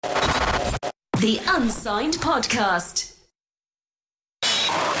The Unsigned Podcast.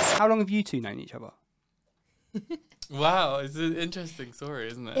 How long have you two known each other? Wow, it's an interesting story,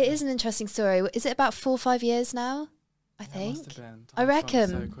 isn't it? It is an interesting story. Is it about 4 or 5 years now? I think. Must have been. I reckon.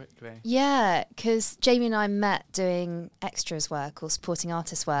 So quickly. Yeah, because Jamie and I met doing extras work or supporting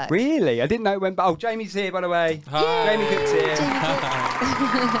artist work. Really? I didn't know it went. Oh, Jamie's here, by the way. Hi. Jamie Cook's here.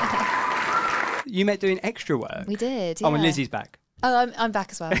 Jamie You met doing extra work. we did. Yeah. Oh, and Lizzie's back. Oh, I'm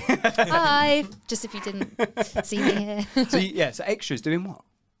back as well. Hi. Just if you didn't see me here. So extras doing what?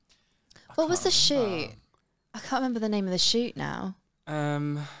 What was the shoot? I can't remember the name of the shoot now.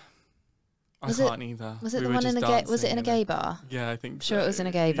 I can't either. Was it the one in a gay? Was it in a gay bar? Yeah, I think. Sure, so. it was in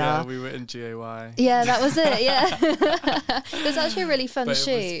a gay bar. Yeah, we were in GAY. Yeah, that was it. Yeah, it was actually a really fun but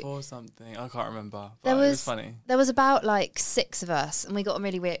shoot. It was for something. I can't remember. But it was funny. There was about like 6 of us, and we got on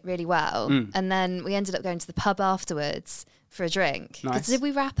really well. And then we ended up going to the pub afterwards for a drink. Nice. Did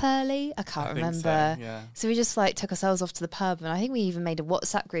we wrap early? I can't remember. So, yeah. So we just like took ourselves off to the pub, and I think we even made a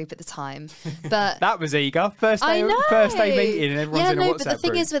WhatsApp group at the time. But That was eager. First day meeting, and everyone's in a WhatsApp but the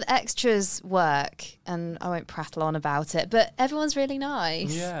thing group. is with extras work, and I won't prattle on about it, but everyone's really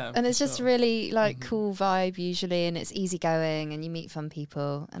nice. Yeah, and it's for just sure. really like cool vibe usually, and it's easygoing, and you meet fun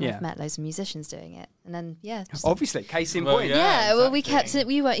people, and Yeah. I've met loads of musicians doing it, and then just Obviously, case in Well, point. yeah. well, we exactly. kept it.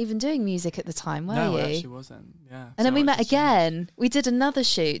 We weren't even doing music at the time, were No, you? it actually wasn't. Yeah. And then we So met it's just- again. We did another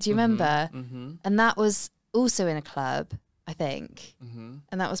shoot. Do you remember? Mhm. And that was also in a club, I think. Mhm.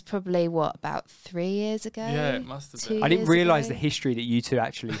 And that was probably about 3 years ago. Yeah, it must have 2 been. I didn't years realise ago? the history that you two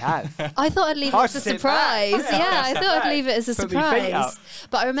actually have. I thought I'd leave it I as a sit back. surprise. Yeah, Yeah, I I sit thought back. I'd leave it as a Put my feet up. surprise.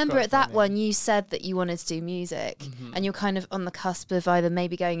 But I remember quite at that funny. one, you said that you wanted to do music, Mm-hmm. and you're kind of on the cusp of either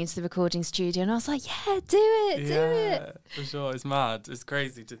maybe going into the recording studio. And I was like, yeah, do it, do it. For sure. It's mad. It's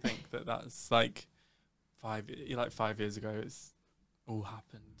crazy to think that that's like 5 years ago. It's all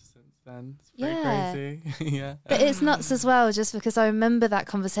happened since then. It's pretty Yeah. crazy. Yeah. But it's nuts as well, just because I remember that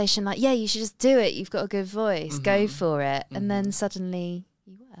conversation like, yeah, you should just do it. You've got a good voice. Go for it. And then suddenly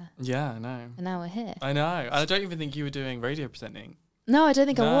you were. Yeah, I know. And now we're here. I know. And I don't even think you were doing radio presenting. No, I don't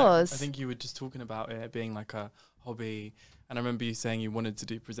think I No, was. I think you were just talking about it being like a hobby. And I remember you saying you wanted to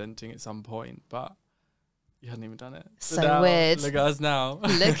do presenting at some point, but you hadn't even done it. So now, weird. Look at us now.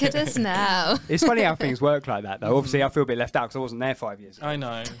 Look at us now. It's funny how things work like that, though. Obviously, I feel a bit left out because I wasn't there 5 years ago. I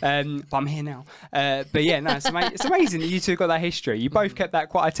know. But I'm here now. But yeah, no, it's amazing that you two got that history. You both kept that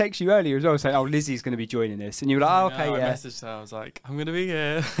quite. I texted you earlier as well saying, oh, Lizzie's going to be joining us. And you were like, oh, okay, I yeah. messaged her. I was like, I'm going to be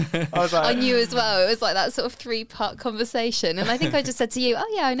here. I was like, I knew as well. It was like that sort of 3-part conversation. And I think I just said to you,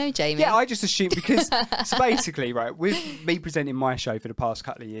 oh, yeah, I know Jamie. yeah, I just assumed because so basically, right, with me presenting my show for the past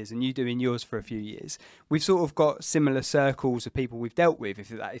couple of years and you doing yours for a few years, we've sort of got similar circles of people we've dealt with,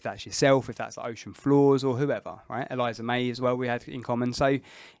 if that's yourself, if that's like Ocean Floors or whoever, right? Eliza May as well, we had in common. So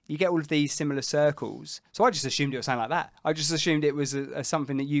you get all of these similar circles. So I just assumed it was something like that. I just assumed it was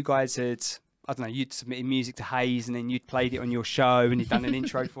something that you guys had, I don't know, you'd submitted music to Hayes and then you'd played it on your show and he'd done an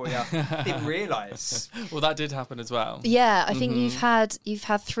intro for you. Didn't realise. Well, that did happen as well. Yeah, I think you've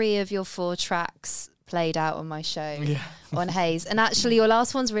had 3 of your 4 tracks played out on my show on Hayes, and actually your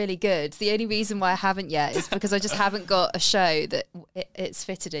last one's really good. The only reason why I haven't yet is because I just haven't got a show that it's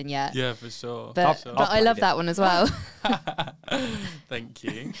fitted in yet. Yeah, for sure. But I love that one as well. Thank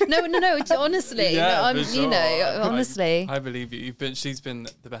you. No, honestly, Yeah, no, I'm, for sure. you know, honestly. I believe you. She's been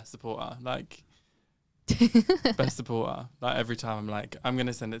the best supporter. Like, best supporter. Like every time I'm like, I'm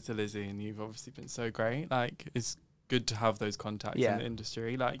gonna send it to Lizzie, and you've obviously been so great. Like, it's good to have those contacts in the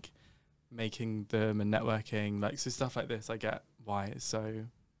industry. Like, making them and networking, like, so stuff like this, I get why it's so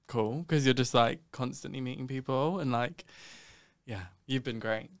cool, because you're just like constantly meeting people, and like, yeah, you've been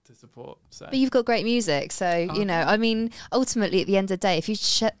great to support. So, But you've got great music, so you know, I mean, ultimately at the end of the day, if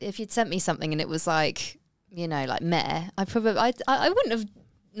you'd sent me something and it was like, you know, like meh, I wouldn't have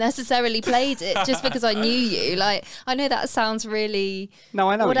necessarily played it just because I knew you. Like, I know that sounds really No,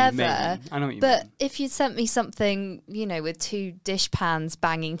 I know whatever. what you mean. I know what you but mean. if you'd sent me something, you know, with 2 dish pans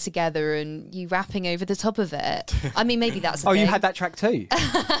banging together and you rapping over the top of it, I mean, maybe that's a Oh, thing. you had that track too?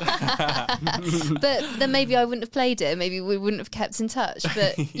 But then maybe I wouldn't have played it. Maybe we wouldn't have kept in touch.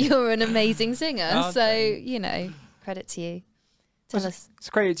 But you're an amazing singer. Oh, so, thanks. you know, credit to you. Tell us. It's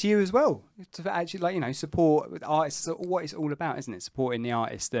credit to you as well to actually, like, you know, support with artists. What it's all about, isn't it? Supporting the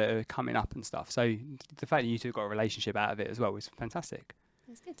artists that are coming up and stuff. So the fact that you two got a relationship out of it as well is fantastic.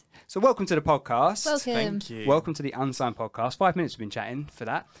 That's good. So welcome to the podcast. Welcome. thank you. Welcome to the Unsigned podcast. 5 minutes we've been chatting for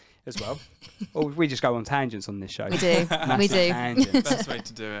that as well. Or we just go on tangents on this show. We do. Massive We do. tangents. Best way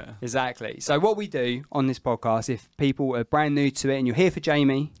to do it. Exactly. So what we do on this podcast, if people are brand new to it and you're here for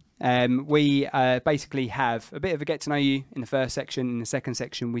Jamie We basically have a bit of a get to know you in the first section. In the second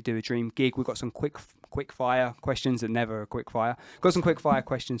section, we do a dream gig. We've got some quick fire questions that never are quick fire. Got some quick fire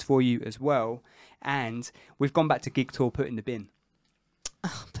questions for you as well. And we've gone back to gig tour, put in the bin.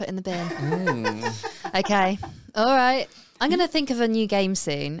 Oh, put in the bin. Okay. All right. I'm going to think of a new game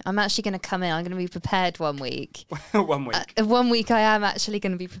soon. I'm actually going to come in. I'm going to be prepared 1 week. 1 week. 1 week I am actually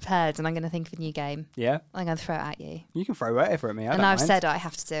going to be prepared and I'm going to think of a new game. Yeah? I'm going to throw it at you. You can throw whatever at me. And I've said I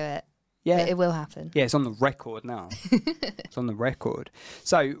have to do it. Yeah. It will happen. Yeah, it's on the record now. It's on the record.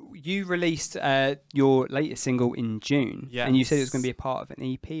 So you released your latest single in June. Yes. And you said it was going to be a part of an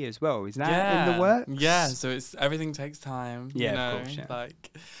EP as well. Is that in the works? Yeah, so it's everything takes time. Yeah, you know, of course, yeah.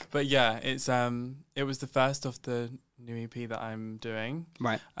 But yeah, it's it was the first of the new EP that I'm doing.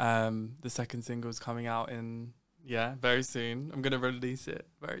 Right. The second single's coming out in very soon. I'm gonna release it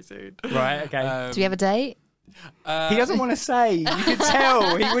very soon. Right, okay. Do we have a date? He doesn't want to say. You could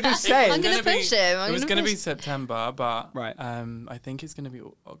tell. He would have said. I'm going to push him. It was going to be September, but right. I think it's going to be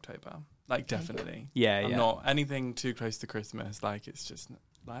October. Like, definitely. Yeah, I'm not anything too close to Christmas. Like, it's just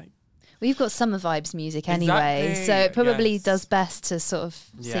like... We've got summer vibes music anyway, Exactly, so it probably yes. does best to sort of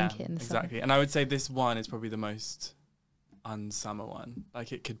sink in. Exactly. And I would say this one is probably the most unsummer one.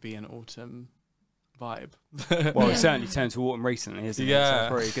 Like, it could be an autumn vibe. Well, it certainly turned to autumn recently, isn't it? So Yeah.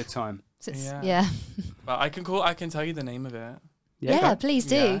 probably a good time. Yeah. But I can tell you the name of it. Yeah, please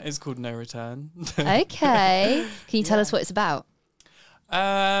do. Yeah, it's called No Return. Okay. Can you tell us what it's about?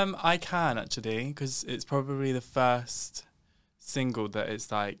 I can actually, because it's probably the first single that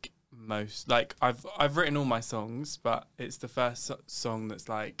is like most like I've written all my songs, but it's the first song that's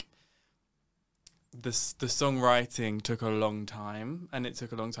like the songwriting took a long time, and it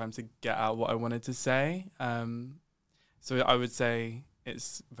took a long time to get out what I wanted to say. So I would say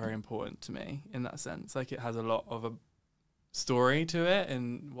it's very important to me in that sense. Like, it has a lot of a story to it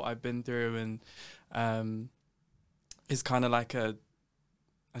and what I've been through, and it's kind of like a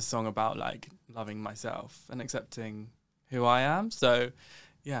song about like loving myself and accepting who I am. So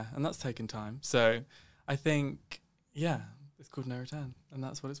yeah, and that's taken time. So I think it's called No Return, and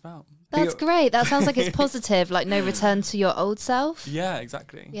that's what it's about. That's great. That sounds like it's positive, like no return to your old self. Yeah,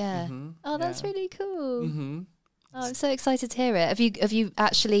 exactly. Yeah. Mm-hmm. Oh, that's really cool. Mm-hmm. Oh, I'm so excited to hear it. Have you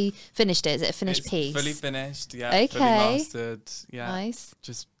actually finished it? Is it a finished piece? Fully finished, yeah. Okay. Fully mastered, yeah. Nice.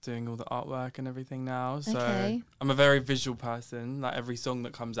 Just doing all the artwork and everything now. So Okay. I'm a very visual person. Like, every song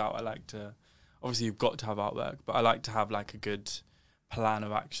that comes out, I like to, obviously you've got to have artwork, but I like to have like a good plan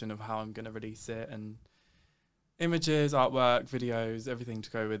of action of how I'm going to release it, and images, artwork, videos, everything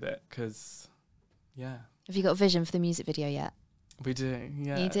to go with it. Because, yeah. Have you got a vision for the music video yet? We do,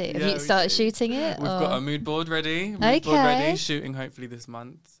 yeah. You do? Have Yeah, you we started do. shooting it? We've got a mood board ready. Okay. Shooting hopefully this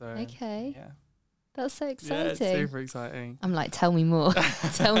month. So Okay. yeah. That's so Yeah, exciting. it's super exciting. I'm like, tell me more.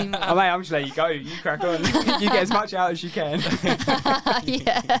 Tell me more. Oh, mate, I'm just letting you go. You crack on. You get as much out as you can.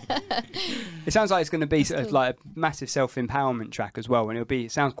 Yeah. It sounds like it's going to be That's cool. like a massive self-empowerment track as well, and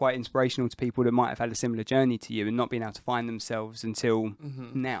it sounds quite inspirational to people that might have had a similar journey to you and not been able to find themselves until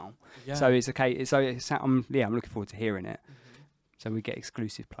now. Yeah. So it's okay. I'm looking forward to hearing it. So we get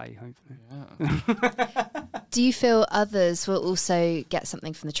exclusive play, hopefully. Yeah. Do you feel others will also get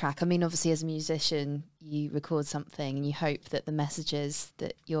something from the track? I mean, obviously, as a musician, you record something and you hope that the messages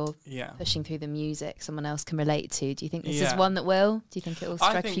that you're pushing through the music someone else can relate to. Do you think this is one that will? Do you think it will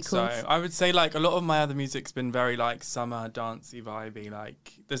strike I a few think chords? so. I would say like a lot of my other music's been very like summer, dancey, vibey.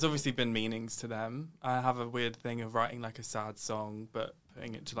 Like, there's obviously been meanings to them. I have a weird thing of writing like a sad song but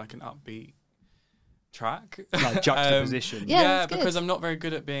putting it to like an upbeat track. Like juxtaposition. Yeah, because I'm not very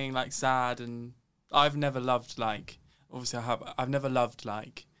good at being like sad, and I've never loved like, obviously I've never loved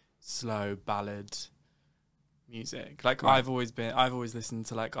like slow ballad music. Like, Right. I've always listened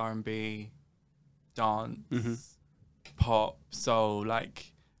to like R&B, dance, pop, soul,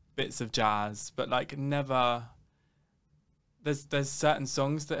 like bits of jazz, but like never. There's certain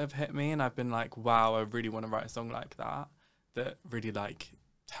songs that have hit me and I've been like, wow, I really want to write a song like that really like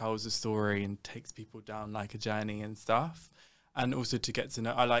tells a story and takes people down like a journey and stuff. And also to get to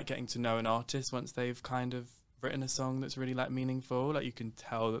know, I like getting to know an artist once they've kind of written a song that's really like meaningful. Like, you can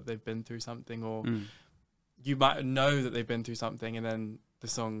tell that they've been through something, or you might know that they've been through something, and then the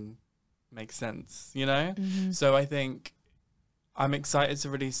song makes sense, you know? So I think I'm excited to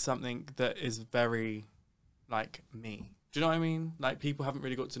release something that is very like me. Do you know what I mean? Like, people haven't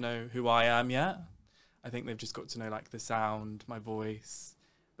really got to know who I am yet. I think they've just got to know like the sound, my voice,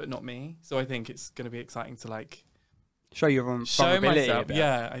 but not me. So I think it's going to be exciting to like Show your vulnerability. myself. A bit.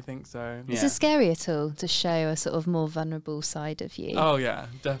 Yeah, I think so. Is it scary at all to show a sort of more vulnerable side of you? Oh yeah,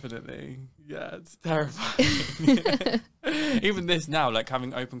 definitely. Yeah, it's terrifying. Even this now, like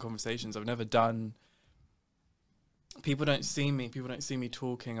having open conversations, I've never done. People don't see me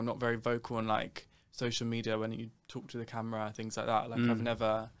talking. I'm not very vocal on like social media when you talk to the camera, things like that. Like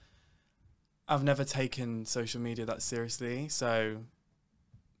I've never taken social media that seriously. So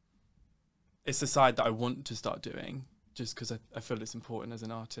it's a side that I want to start doing, just because I feel it's important as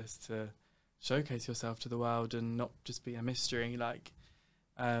an artist to showcase yourself to the world and not just be a mystery. Like,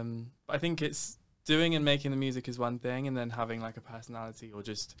 I think it's doing and making the music is one thing, and then having like a personality or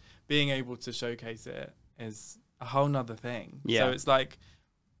just being able to showcase it is a whole nother thing. Yeah. So it's like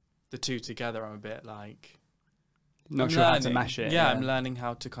the two together. I'm a bit like not sure how to mash it. Yeah, I'm learning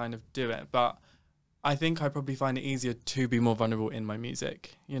how to kind of do it, but I think I probably find it easier to be more vulnerable in my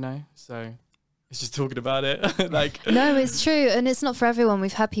music, you know? So it's just talking about it. Like, no, it's true. And it's not for everyone.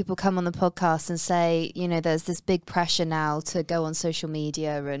 We've had people come on the podcast and say, you know, there's this big pressure now to go on social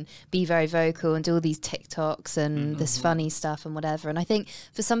media and be very vocal and do all these TikToks and this funny stuff and whatever. And I think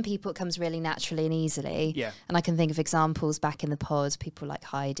for some people it comes really naturally and easily. Yeah. And I can think of examples back in the pod, people like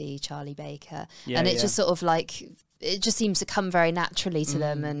Heidi, Charlie Baker. Yeah, and it just sort of like, it just seems to come very naturally to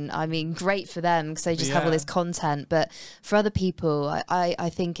them. And I mean, great for them because they just have all this content. But for other people, I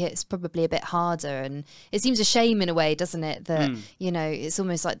think it's probably a bit harder. And it seems a shame in a way, doesn't it? That, you know, it's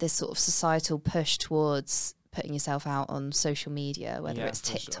almost like this sort of societal push towards putting yourself out on social media, whether it's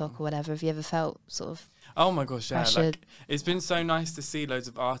TikTok or whatever. Have you ever felt sort of... Oh my gosh, yeah. pressured? Like, it's been so nice to see loads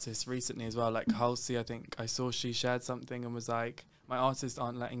of artists recently as well. Like Halsey, I think I saw she shared something and was like, my artists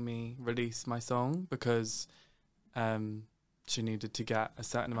aren't letting me release my song because... she needed to get a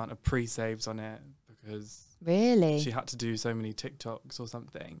certain amount of pre-saves on it because she had to do so many TikToks or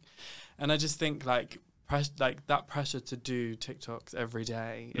something. And I just think like that pressure to do TikToks every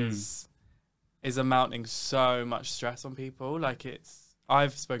day is amounting so much stress on people. Like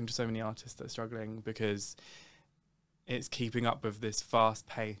I've spoken to so many artists that are struggling because it's keeping up with this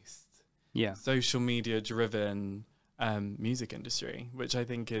fast-paced, social media-driven music industry, which I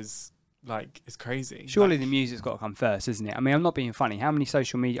think is... like, it's crazy. Surely the music's got to come first, isn't it? I mean, I'm not being funny. How many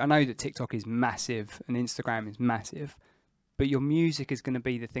social media... I know that TikTok is massive and Instagram is massive, but your music is going to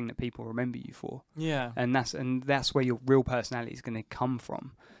be the thing that people remember you for. Yeah. And that's where your real personality is going to come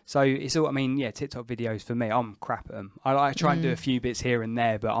from. So it's all... I mean, yeah, TikTok videos for me, I'm crap at them. I try and do a few bits here and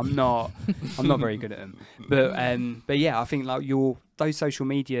there, but I'm not very good at them. But yeah, I think like those social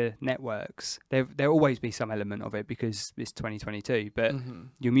media networks, there'll always be some element of it because it's 2022, but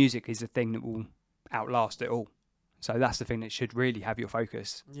your music is the thing that will outlast it all. So that's the thing that should really have your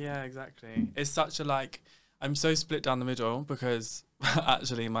focus. Yeah, exactly. It's such a like, I'm so split down the middle because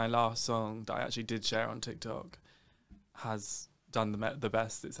actually my last song that I actually did share on TikTok has done the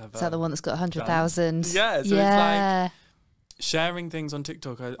best it's ever. Is that the one that's got 100,000? Yeah, so it's like sharing things on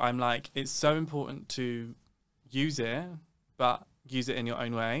TikTok. I'm like, it's so important to use it, but use it in your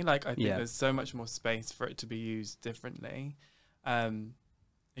own way. Like I think there's so much more space for it to be used differently.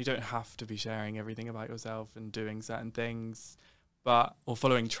 You don't have to be sharing everything about yourself and doing certain things, or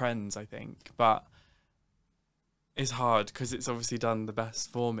following trends, I think. But it's hard because it's obviously done the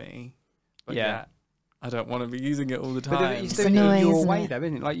best for me. But yeah, I don't want to be using it all the time. But it's doing it in your way, though,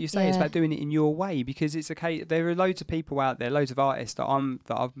 isn't it? Like you say, it's about doing it in your way because it's okay. There are loads of people out there, loads of artists that I'm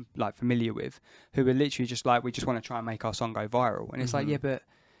like familiar with, who are literally just like, we just want to try and make our song go viral, and it's like, yeah, but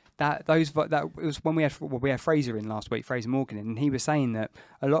that it was when we had Fraser in last week, Fraser Morgan, and he was saying that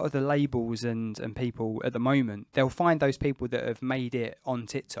a lot of the labels and people at the moment, they'll find those people that have made it on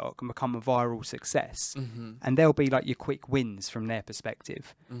TikTok and become a viral success, and they'll be like your quick wins from their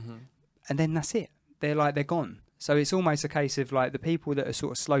perspective, and then that's it. They're gone. So it's almost a case of like the people that are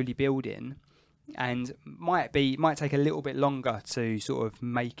sort of slowly building and might take a little bit longer to sort of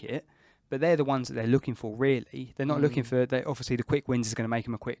make it, but they're the ones that they're looking for really. They're not looking for, obviously the quick wins is going to make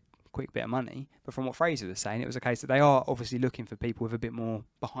them a quick bit of money. But from what Fraser was saying, it was a case that they are obviously looking for people with a bit more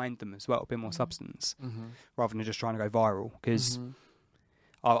behind them as well, a bit more substance, rather than just trying to go viral because...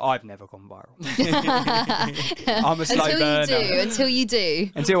 I've never gone viral. I'm a slow burner. Until you do.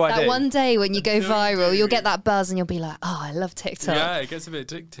 Until I do. That one day when you go viral, you'll get that buzz and you'll be like, oh, I love TikTok. Yeah, it gets a bit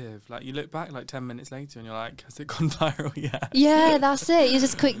addictive. Like you look back like 10 minutes later and you're like, has it gone viral yet? Yeah, that's it. You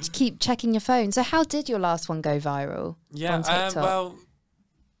just keep checking your phone. So how did your last one go viral on TikTok? Well,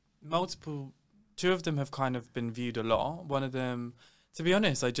 two of them have kind of been viewed a lot. One of them, to be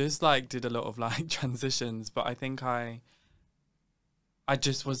honest, I just like did a lot of like transitions, but I think I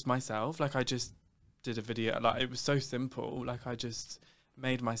just was myself. Like I just did a video. Like it was so simple. Like I just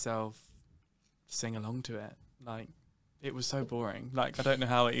made myself sing along to it. Like it was so boring. Like, I don't know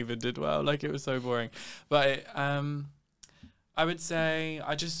how it even did well. Like, it was so boring. But I would say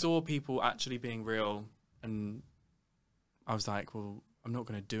I just saw people actually being real, and I was like, well, I'm not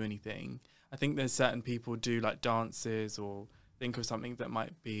going to do anything. I think there's certain people do like dances or think of something that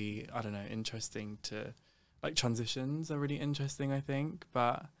might be, I don't know, interesting to, like, transitions are really interesting, I think.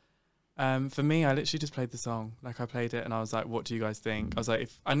 But for me, I literally just played the song. Like, I played it and I was like, what do you guys think? I was like,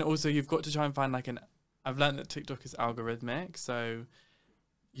 and also you've got to try and find like I've learned that TikTok is algorithmic. So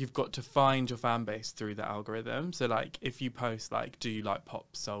you've got to find your fan base through the algorithm. So like, if you post like, do you like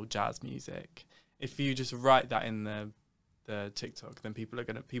pop, soul, jazz music? If you just write that in the TikTok, then people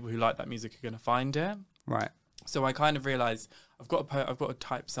who like that music are gonna find it. Right. So I kind of realised I've got to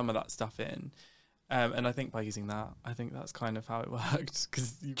type some of that stuff in, and I think by using that, I think that's kind of how it worked.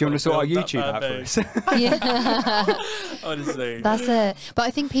 Cause do you want to sort out YouTube that for us? Yeah. Honestly, that's it. But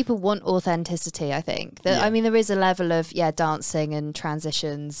I think people want authenticity. I think that, I mean, there is a level of dancing and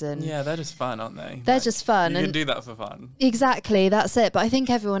transitions, and they're just fun, aren't they? They're just fun. You can do that for fun. Exactly, that's it. But I think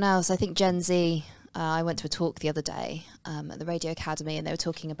everyone else, I think Gen Z. I went to a talk the other day at the Radio Academy, and they were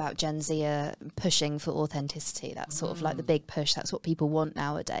talking about Gen Z pushing for authenticity. That's sort of like the big push. That's what people want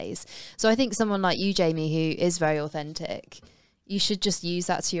nowadays. So I think someone like you, Jamie, who is very authentic, you should just use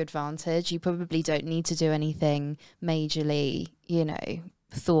that to your advantage. You probably don't need to do anything majorly,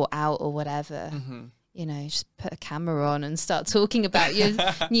 thought out or whatever. Mm-hmm. Just put a camera on and start talking about your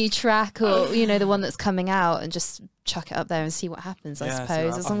new track or, the one that's coming out, and just chuck it up there and see what happens, I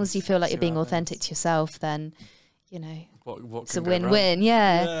suppose. As long as you feel like you're being authentic to yourself, then, what it's a win-win.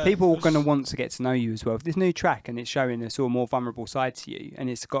 Yeah. People are going to want to get to know you as well. If this new track and it's showing a sort of more vulnerable side to you, and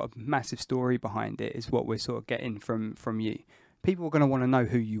it's got a massive story behind it, is what we're sort of getting from you. People are going to want to know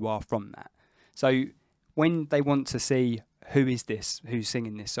who you are from that. So when they want to see who is this, who's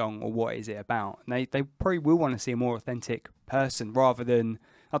singing this song, or what is it about, and they probably will want to see a more authentic person rather than,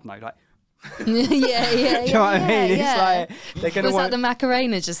 I don't know, like Do you know what I mean? It's like they're gonna was that the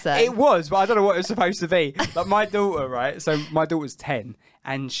Macarena just there? It was, but I don't know what it was supposed to be. Like my daughter, right? So my daughter's 10,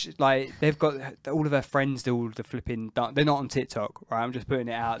 and they've got all of her friends do all the flipping. They're not on TikTok, right? I'm just putting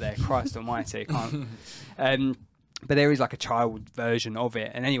it out there. Christ Almighty, can't. But there is like a child version of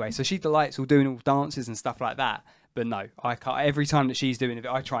it, and anyway, so she delights all doing all dances and stuff like that. But no, I can't. Every time that she's doing it,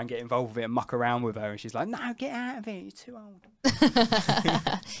 I try and get involved with it and muck around with her, and she's like, "No, get out of it. You're too old."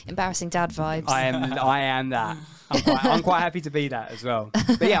 Embarrassing dad vibes. I am that. I'm quite happy to be that as well.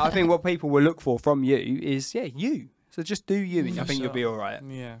 But yeah, I think what people will look for from you is you. So just do you, and I think you'll be all right.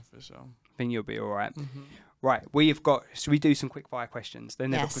 Yeah, for sure. I think you'll be all right. Mm-hmm. Right, we've got. Should we do some quick fire questions? They're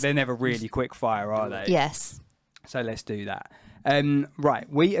never really quick fire, are they? Yes. So let's do that. Right,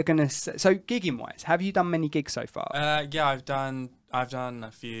 we are gonna. So gigging wise, have you done many gigs so far? Yeah, I've done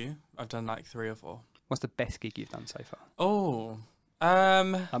a few. I've done like 3 or 4. What's the best gig you've done so far? Oh,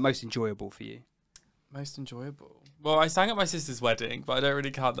 most enjoyable for you. Most enjoyable. Well, I sang at my sister's wedding, but I don't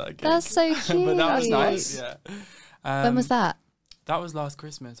really count that gig. That's so cute. But that was nice. Yeah. When was that? That was last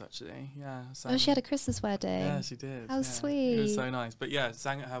Christmas, actually. Yeah. Oh, she had a Christmas wedding. Yeah, she did. How sweet. It was so nice. But yeah,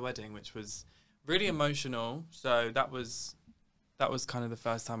 sang at her wedding, which was really emotional. So that was kind of the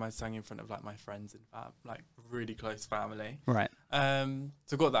first time I sang in front of like my friends and like really close family. Right.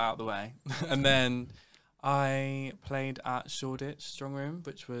 So got that out of the way, and then I played at Shoreditch Strong Room,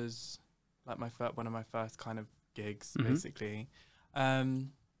 which was like one of my first kind of gigs, basically.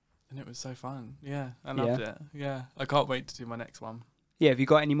 And it was so fun. Yeah, I loved it. Yeah, I can't wait to do my next one. Yeah, have you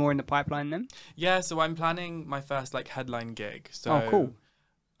got any more in the pipeline then? Yeah, so I'm planning my first like headline gig. So, oh, cool.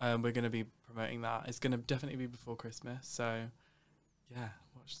 We're going to be promoting that. It's going to definitely be before Christmas. So, yeah,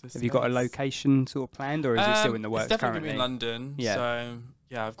 watch this. Have you got a location sort of planned, or is it still in the works currently? It's definitely currently? going to be in London. Yeah. So,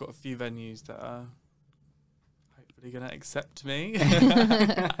 yeah, I've got a few venues that are hopefully going to accept me.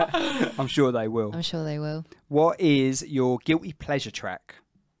 I'm sure they will. I'm sure they will. What is your guilty pleasure track?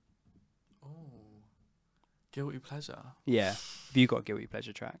 Guilty pleasure? Yeah. Have you got a guilty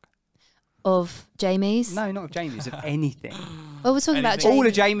pleasure track? Of Jamie's? No, not of Jamie's, of anything. Well, we're talking about Jamie. All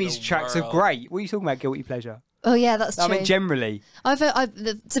of Jamie's tracks are great. What are you talking about, guilty pleasure? Oh yeah, that's true. I mean, generally.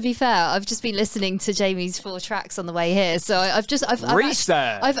 To be fair, I've just been listening to Jamie's 4 tracks on the way here, so I've research.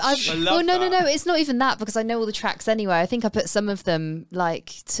 Well, no, it's not even that, because I know all the tracks anyway. I think I put some of them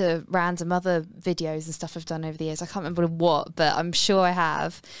like to random other videos and stuff I've done over the years. I can't remember what, but I'm sure I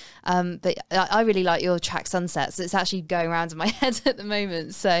have. But I really like your track Sunsets. It's actually going around in my head at the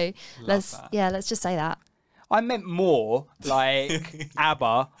moment. So let's just say that. I meant more like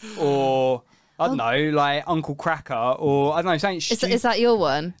ABBA or I don't know, like Uncle Cracker, or I don't know, something stupid. Is that your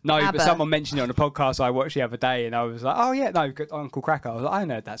one? No, ABBA? but someone mentioned it on a podcast I watched the other day, and I was like, oh yeah, no, Uncle Cracker. I was like, I haven't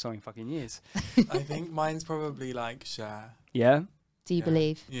heard that song in fucking years. I think mine's probably like Cher. Yeah? Do you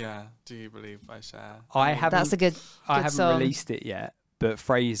believe? Yeah, Do You Believe by Cher. That's a good I haven't song. released it yet, but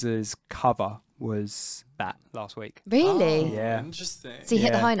Fraser's cover was that last week. Really? Oh, Yeah. interesting. So he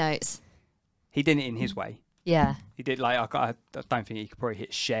hit the Yeah. high notes? He did it in his way. Yeah. He did I don't think he could probably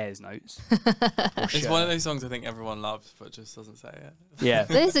hit Cher's notes. It's one of those songs I think everyone loves, but just doesn't say it. Yeah.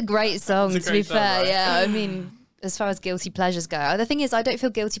 It's a great song, It's a to be great song, fair. right? Yeah, I mean, as far as guilty pleasures go, the thing is, I don't feel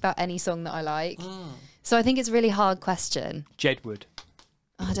guilty about any song that I like. So I think it's a really hard question. Jedward.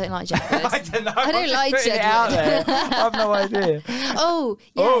 I don't like Jedward. I don't know. I don't I'm like just putting it Jedward. out there. I have no idea. Oh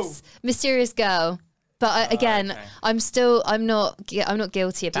yes, Mysterious Girl. But again, okay. I'm not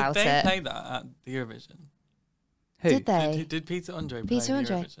guilty about Did they it. play that at the Eurovision? Who? Did they? Did Peter Andre play Peter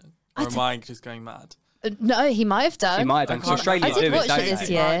Andre? Eurovision? Or am I just going mad? No, he might have done. He might have done, because Australia I do did it, watch don't it this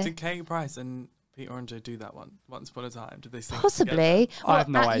they? year. Did Katie Price and Peter Andre do that once upon a time? Did they sing it Possibly. together? I have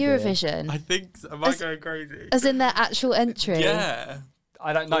no at idea. Eurovision, I think so. Am I going crazy? as in their actual entry. Yeah.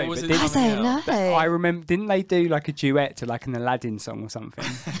 I don't know. Or was But it I something don't else? know. I remember, didn't they do like a duet to like an Aladdin song or something?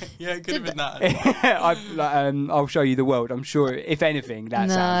 Yeah, it could have been that. I'll show you the world. I'm sure, if anything, that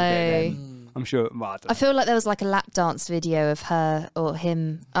sounds a bit. I'm sure. Well, I don't I feel like there was like a lap dance video of her or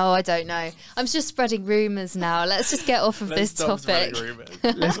him. Oh, I don't know. I'm just spreading rumours now. Let's just get off of Let's this stop topic. spreading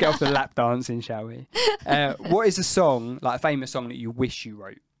rumours. Let's get off the lap dancing, shall we? What is a song, like a famous song that you wish you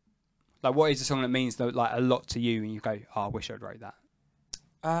wrote? Like, what is a song that means like a lot to you, and you go, "Oh, I wish I'd wrote that."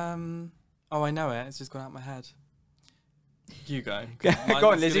 Oh, I know it. It's just gone out my head. You go.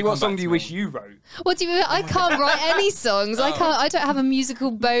 Go on, Lizzie. What song do you wish you wrote? What do you mean? I can't write any songs. I don't have a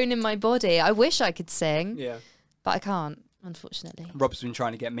musical bone in my body. I wish I could sing, Yeah. but I can't, unfortunately. Rob's been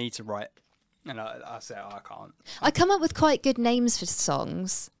trying to get me to write, and I said, I can't. I come up with quite good names for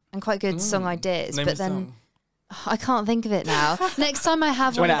songs and quite good song ideas, Name but a then song. I can't think of it now. Next time I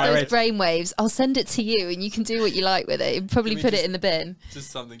have one of When I those read- brainwaves, I'll send it to you and you can do what you like with it. You probably Can we put it just- in the bin.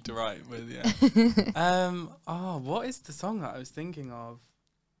 Just something to write with, yeah. What is the song that I was thinking of?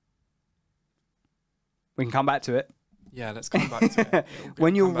 We can come back to it. Yeah, let's come back to it.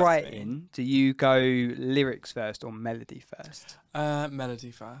 When you're Come back to me. writing, do you go lyrics first or melody first?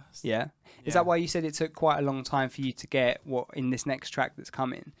 Melody first. Yeah. Is Yeah. that why you said it took quite a long time for you to get what in this next track that's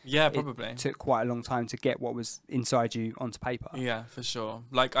coming? Yeah, probably. It took quite a long time to get what was inside you onto paper. Yeah, for sure.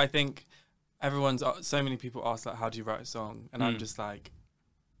 Like, I think so many people ask, like, how do you write a song? And I'm just like,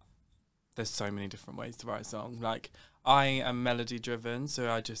 there's so many different ways to write a song. Like, I am melody driven, so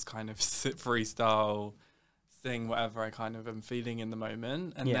I just kind of sit freestyle, sing whatever I kind of am feeling in the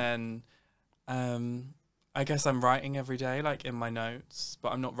moment. And then I guess I'm writing every day, like in my notes,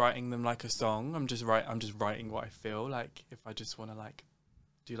 but I'm not writing them like a song. I'm just writing what I feel. Like, if I just want to like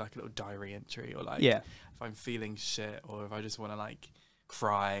do like a little diary entry, or like if I'm feeling shit, or if I just want to like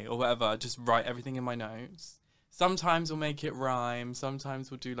cry or whatever, I just write everything in my notes. Sometimes we'll make it rhyme.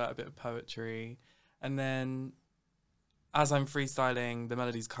 Sometimes we'll do like a bit of poetry. And then as I'm freestyling, the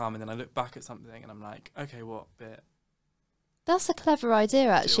melodies come, and then I look back at something and I'm like, okay, what bit? That's a clever idea,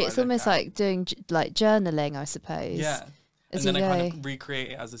 actually. I It's look almost at? like doing like journaling, I suppose. Yeah. As And then you I kind go. of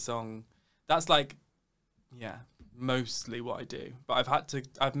recreate it as a song. That's like, yeah, mostly what I do. But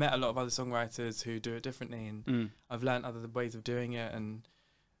I've met a lot of other songwriters who do it differently, and I've learned other ways of doing it. And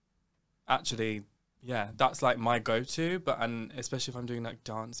actually, yeah, that's like my go-to. And especially if I'm doing like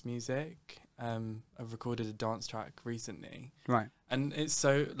dance music, I've recorded a dance track recently. Right. And it's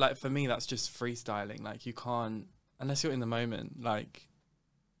so, like, for me, that's just freestyling. Like, you can't, unless you're in the moment, like,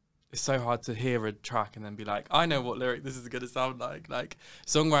 it's so hard to hear a track and then be like, I know what lyric this is going to sound like. Like,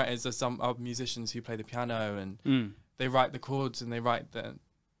 songwriters are musicians who play the piano, and they write the chords, and they write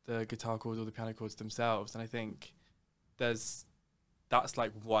the guitar chords or the piano chords themselves. And I think that's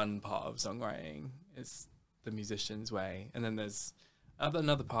like one part of songwriting. It's the musician's way. And then there's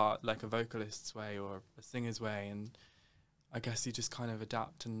another part, like a vocalist's way or a singer's way. And I guess you just kind of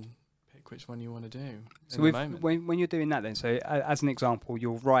adapt and pick which one you want to do So in the moment. when you're doing that then, so as an example,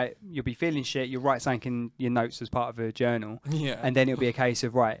 you'll be feeling shit, you'll write something in your notes as part of a journal, Yeah. and then it'll be a case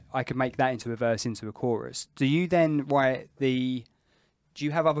of, right, I could make that into a verse, into a chorus. Do you then do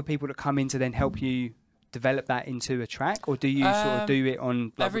you have other people that come in to then help you develop that into a track, or do you sort of do it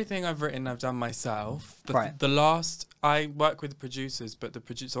on... Like, everything I've written, I've done myself. Right. The last, I work with producers, but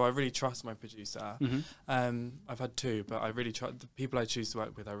so I really trust my producer. I've had two, but I really trust the people I choose to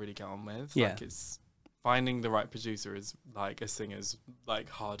work with. I really get on with. Yeah. Like, it's finding the right producer is like a singer's like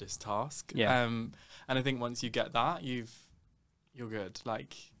hardest task. Yeah. And I think once you get that, you're good.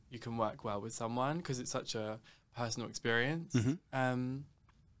 Like, you can work well with someone because it's such a personal experience.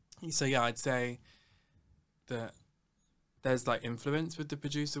 So yeah, I'd say that there's like influence with the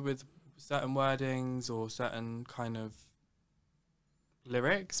producer with certain wordings or certain kind of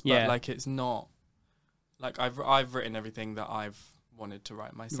lyrics, but like it's not like I've written everything that I've wanted to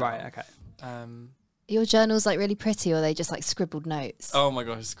write myself. Right. Okay. Your journals like really pretty, or are they just like scribbled notes? Oh my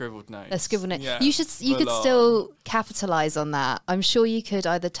gosh, scribbled notes. They're scribbled notes. Yeah, You could still capitalize on that. I'm sure you could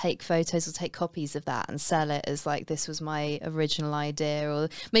either take photos or take copies of that and sell it as like, this was my original idea, or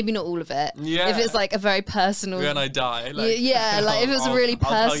maybe not all of it. Yeah. If it's like a very personal. When I die. Like, like if it was a really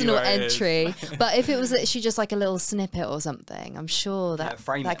personal entry. But if it was literally just like a little snippet or something, I'm sure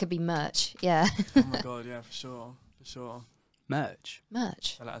that could be merch. Yeah. Oh my God, yeah, for sure. Merch.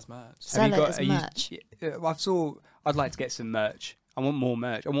 Sell it as merch. Sell it as merch. I'd like to get some merch. I want more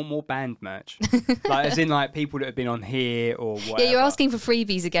merch. I want more band merch. Like, as in like people that have been on here or whatever. Yeah, you're asking for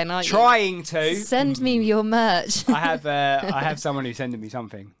freebies again, aren't you? Trying to. Send me your merch. I have someone who's sending me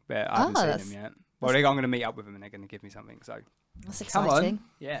something, but I haven't seen them yet. Well, I'm going to meet up with them and they're going to give me something. So that's exciting.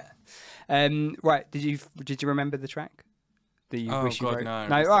 Yeah. Right. Did you remember the track? Oh God, no!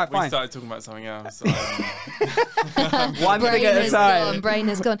 No, all right, fine. We started talking about something else. One thing at a time. Brain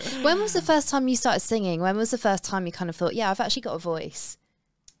has gone. When was the first time you started singing? When was the first time you kind of thought, yeah, I've actually got a voice?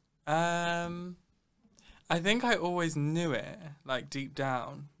 I think I always knew it, like deep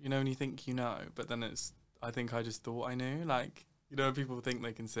down. You know, when you think you know, but then I think I just thought I knew, like. You know, people think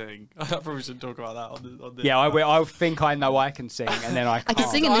they can sing. I probably shouldn't talk about that on this. Yeah, I think I know I can sing, and then I can't. I can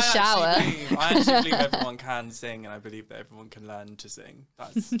sing in the shower. I actually believe everyone can sing, and I believe that everyone can learn to sing.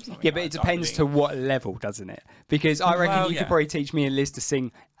 That's yeah, but it depends to what level, doesn't it? Because I reckon you could probably teach me and Liz to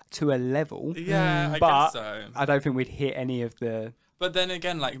sing to a level. Yeah, I but guess so. I don't think we'd hit any of the... But then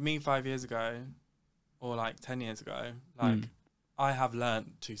again, like me 5 years ago, or like 10 years ago, like... I have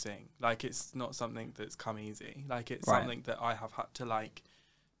learned to sing. Like, it's not something that's come easy. Like, it's something that I have had to, like,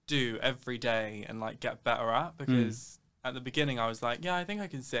 do every day and, like, get better at. Because at the beginning, I was like, yeah, I think I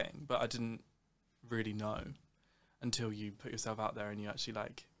can sing. But I didn't really know until you put yourself out there and you actually,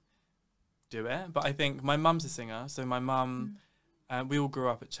 like, do it. But I think my mum's a singer. So my mum, we all grew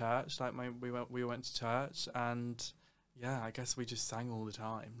up at church. Like, we went to church. And, yeah, I guess we just sang all the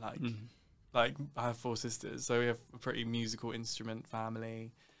time. Like... Like, I have 4 sisters, so we have a pretty musical instrument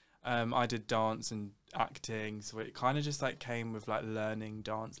family. I did dance and acting, so it kind of just, like, came with, like, learning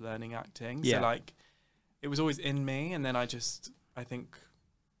dance, learning acting. Yeah. So, like, it was always in me, and then I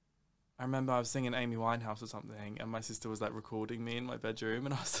remember I was singing Amy Winehouse or something, and my sister was, like, recording me in my bedroom,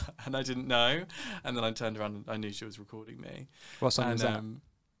 and I didn't know. And then I turned around and I knew she was recording me. What song was that?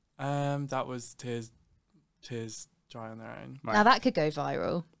 That was Tears Dry on Their Own. Right. Now that could go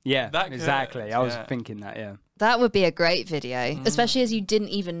viral. Yeah, exactly. I was thinking that, yeah. That would be a great video, especially as you didn't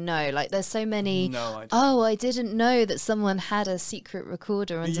even know. Like, there's so many, I didn't know that someone had a secret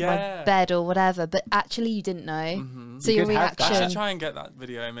recorder under my bed or whatever, but actually you didn't know. So your reaction... I should try and get that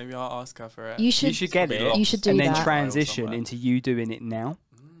video. Maybe I'll ask her for it. You should get it. You should do that. And then transition into you doing it now.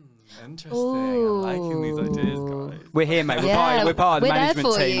 Interesting. I'm liking these ideas, guys. We're here, mate. We're part of the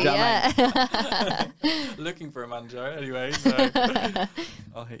management team. Looking for a manager anyway, so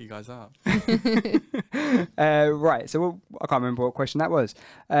I'll hit you guys up. Right, so I can't remember what question that was.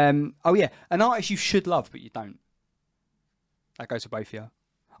 An artist you should love but you don't. That goes for both of you.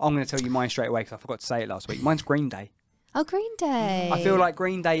 I'm going to tell you mine straight away because I forgot to say it last week. Mine's Green Day. Oh, Green Day. I feel like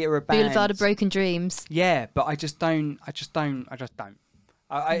Green Day are a band. Boulevard of Broken Dreams. Yeah, but I just don't.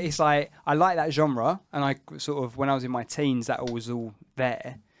 It's like, I like that genre, and I sort of, when I was in my teens, that was all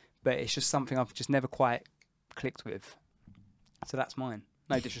there, but it's just something I've just never quite clicked with. So that's mine.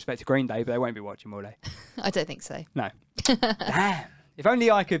 No disrespect to Green Day, but they won't be watching, will they? I don't think so. No. Damn. If only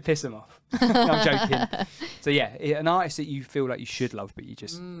I could piss them off. No, I'm joking. So yeah, an artist that you feel like you should love, but you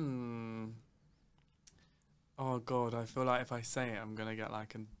just... Oh God, I feel like if I say it, I'm going to get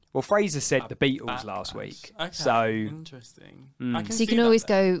like an... Well, Fraser said the Beatles last week. Okay, so interesting. So you can always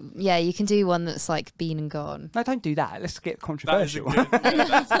go, you can do one that's like been and gone. No, don't do that. Let's get controversial. Do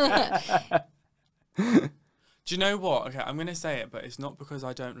you know what? Okay, I'm going to say it, but it's not because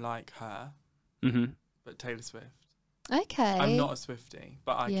I don't like her, but Taylor Swift. Okay. I'm not a Swiftie,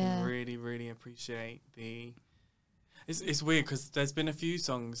 but I can really, really appreciate the... It's weird because there's been a few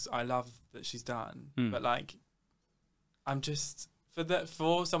songs I love that she's done, but like, I'm just...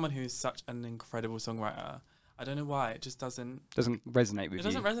 For someone who's such an incredible songwriter, I don't know why it just doesn't resonate with you. It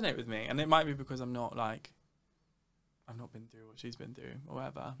doesn't resonate with me, and it might be because I've not been through what she's been through or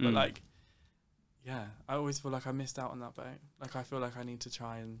whatever. But like, I always feel like I missed out on that boat. Like, I feel like I need to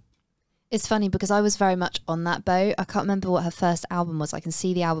try and It's funny because I was very much on that boat. I can't remember what her first album was. I can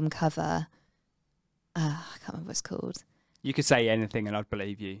see the album cover. I can't remember what it's called. You could say anything and I'd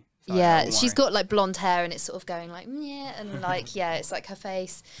believe you. So yeah, she's got like blonde hair and it's sort of going like, yeah, and like, yeah, it's like her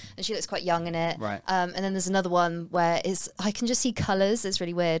face and she looks quite young in it. Right. And then there's another one where I can just see colours. It's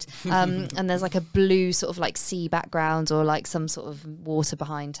really weird. And there's like a blue sort of like sea background or like some sort of water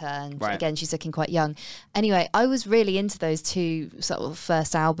behind her. And again, she's looking quite young. Anyway, I was really into those two sort of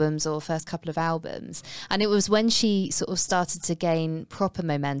first albums or first couple of albums. And it was when she sort of started to gain proper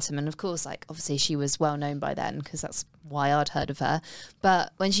momentum. And of course, like obviously she was well known by then because that's why I'd heard of her.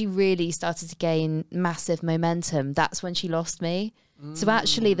 But when she really started to gain massive momentum, that's when she lost me. So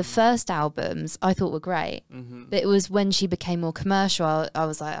actually the first albums I thought were great, but it was when she became more commercial, I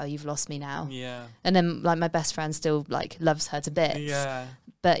was like, oh, you've lost me now. Yeah. And then like my best friend still like loves her to bits. Yeah.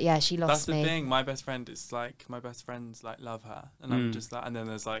 But yeah, she lost me. That's the thing. My best friend is like, my best friends like love her, and I'm just like, and then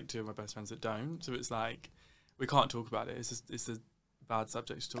there's like two of my best friends that don't. So it's like we can't talk about it. It's a bad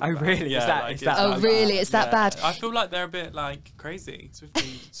subject to talk about. Oh really? Yeah, Is that oh really? It's that bad? I feel like they're a bit like crazy.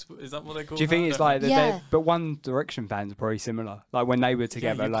 Is that what they call? Do you think it's like but One Direction fans are probably similar. Like when they were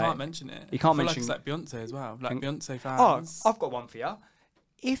together, you like can't mention it. You can't Like mention it's like Beyonce as well. Like Beyonce Oh, fans. I've got one for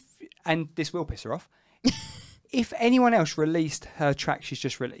you. And this will piss her off. If anyone else released her track she's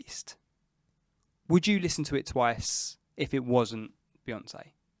just released, would you listen to it twice if it wasn't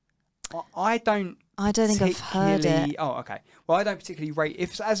Beyonce? I don't think I've heard it. Oh, okay. Well, I don't particularly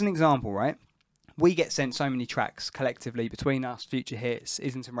rate... As an example, right, we get sent so many tracks collectively between us, Future Hits,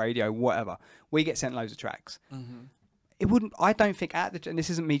 Islington Radio, whatever. We get sent loads of tracks. It wouldn't... I don't think... and this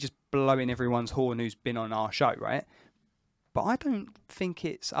isn't me just blowing everyone's horn who's been on our show, right? But I don't think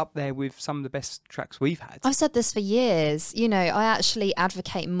it's up there with some of the best tracks we've had. I've said this for years. You know, I actually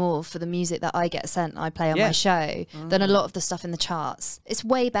advocate more for the music that I get sent, I play on my show, than a lot of the stuff in the charts. It's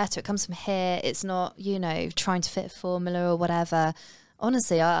way better. It comes from here. It's not, you know, trying to fit a formula or whatever.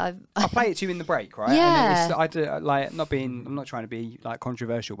 Honestly, I play it to you in the break, right? Yeah. And I do, like, I'm not trying to be like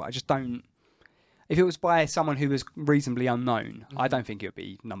controversial, but I just don't. If it was by someone who was reasonably unknown, I don't think it would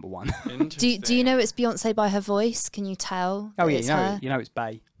be number one. Do you know it's Beyonce by her voice? Can you tell? Oh yeah, you know it's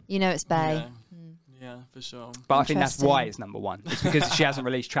Bae. You know it's Bae. Yeah, for sure. But I think that's why it's number one. It's because she hasn't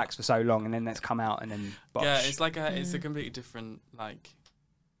released tracks for so long, and then that's come out, and then bosh. Yeah, it's like it's a completely different like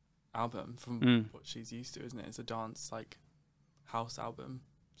album from what she's used to, isn't it? It's a dance like house album.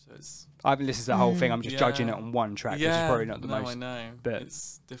 So it's I haven't listened to the whole thing. I'm just judging it on one track, which is probably not the most. I know, but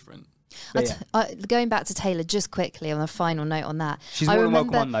it's different. Going back to Taylor just quickly on a final note on that. She's more than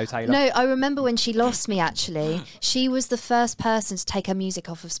welcome on though, Taylor. No, I remember when she lost me actually. She was the first person to take her music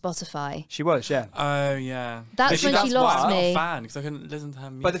off of Spotify. She was, yeah. Oh yeah. That's when she lost me. I'm not a fan because I couldn't listen to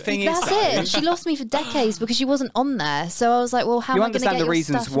her music. But the thing that's it. She lost me for decades because she wasn't on there. So I was like, well, how am I going to get the your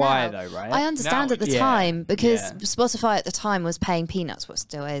reasons stuff why now? though, right? I understand now at the time because Spotify at the time was paying peanuts, what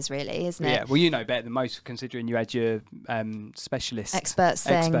still is really, isn't it? Yeah, well, you know better than most considering you had your specialist expert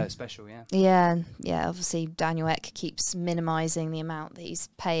special, Yeah, obviously Daniel Ek keeps minimising the amount that he's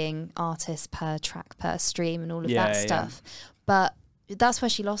paying artists per track, per stream and all of that stuff. But that's where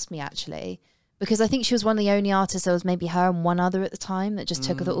she lost me actually, because I think she was one of the only artists, there was maybe her and one other at the time, that just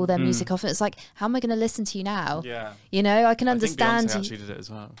took all their music off. And it's like, how am I going to listen to you now? Yeah. You know, I can understand. I think Beyonce actually did it as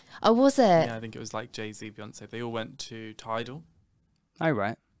well. Oh, was it? Yeah, I think it was like Jay-Z, Beyonce. They all went to Tidal. Oh,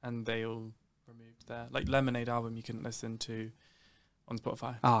 right. And they all removed their... Like Lemonade album you couldn't listen to on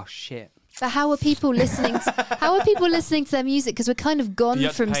Spotify. Oh, shit. But how are people listening to their music? Because we're kind of gone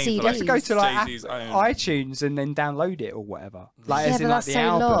from CDs. You have to go to like iTunes and then download it or whatever. Like, yeah, as in, but like, that's the so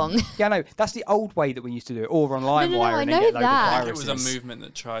album. long. Yeah, no, that's the old way that we used to do it, or on LimeWire and then get loads of viruses. It was a movement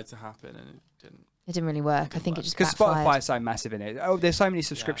that tried to happen and it didn't. It didn't really work. I think it just because backfired. Spotify is so massive in it. Oh, there's so many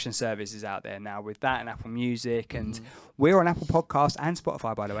subscription services out there now with that and Apple Music, and we're on Apple Podcasts and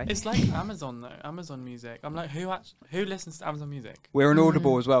Spotify, by the way. It's like Amazon though. Amazon Music. I'm like, who listens to Amazon Music? We're on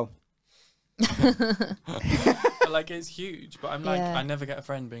Audible as well. But like it's huge, but I'm like I never get a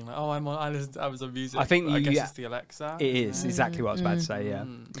friend being like, oh, I listen to Amazon Music. I think I guess it's the Alexa. It is exactly what I was about to say. Yeah,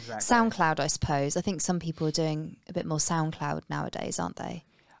 exactly. SoundCloud, I suppose. I think some people are doing a bit more SoundCloud nowadays, aren't they?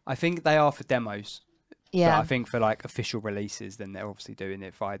 I think they are for demos. Yeah, but I think for like official releases, then they're obviously doing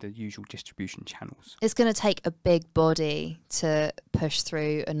it via the usual distribution channels. It's going to take a big body to push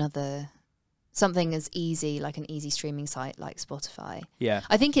through something as easy, like an easy streaming site like Spotify. Yeah.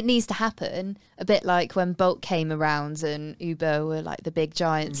 I think it needs to happen a bit like when Bolt came around and Uber were like the big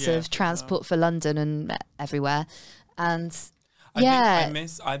giants of transport for London and everywhere. And I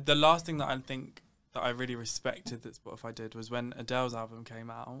miss the last thing that I think that I really respected that Spotify did was when Adele's album came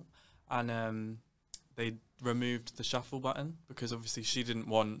out and they removed the shuffle button because obviously she didn't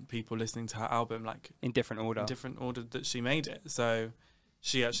want people listening to her album like in different order that she made it. So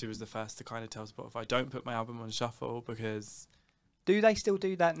she actually was the first to kind of tell Spotify, don't put my album on shuffle, because... Do they still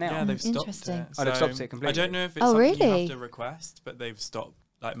do that now? Yeah, they've stopped Interesting. it. Oh, they've stopped it completely. I don't know if it's something you really? have to request, but they've stopped.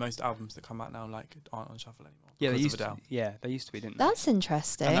 Like most albums that come out now, like aren't on shuffle anymore. Yeah, they because used of Adele. to. Yeah, they used to be, didn't they? That's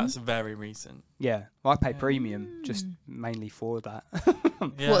interesting. And that's very recent. Yeah, well, I pay premium just mainly for that.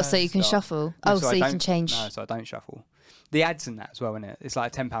 Yeah, what, so you can Stop. shuffle? Oh, so I you don't- can change. No, so I don't shuffle. The ads and that as well, isn't it? It's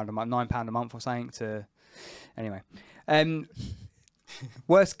like £10 a month, £9 a month or something to... Anyway.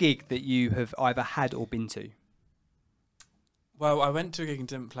 Worst gig that you have either had or been to? Well, I went to a gig and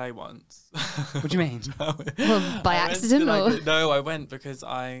didn't play once. What do you mean? Well, by I went to, accident or? No, I went because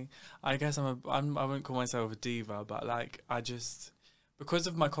I guess I wouldn't call myself a diva, but like I just, because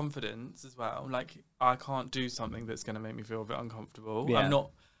of my confidence as well, like I can't do something that's going to make me feel a bit uncomfortable. Yeah. I'm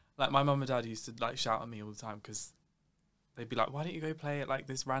not, like my mum and dad used to like shout at me all the time because they'd be like, why don't you go play at like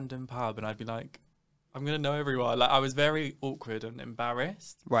this random pub? And I'd be like, I'm going to know everyone. Like I was very awkward and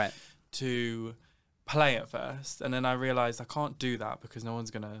embarrassed Right. to play at first, and then I realized I can't do that because I'm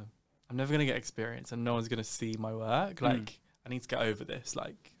never gonna get experience and no one's gonna see my work. Like I need to get over this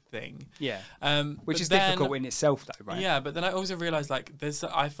like thing. Yeah. but Which is then- difficult in itself though, right? Yeah, but then I also realized like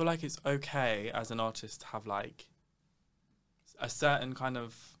I feel like it's okay as an artist to have like a certain kind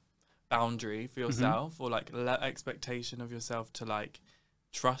of boundary for yourself or like expectation of yourself to like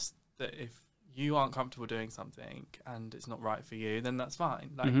trust that if you aren't comfortable doing something and it's not right for you, then that's fine.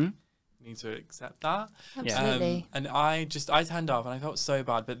 Like you need to accept that. Absolutely. And I turned up and I felt so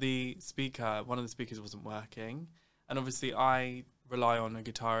bad, but one of the speakers wasn't working. And obviously I rely on a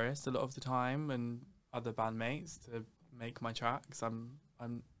guitarist a lot of the time and other bandmates to make my tracks. I'm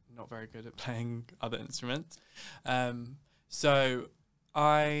not very good at playing other instruments. So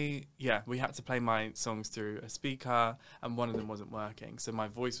we had to play my songs through a speaker and one of them wasn't working. So my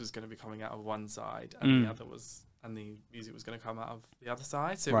voice was going to be coming out of one side and the music was going to come out of the other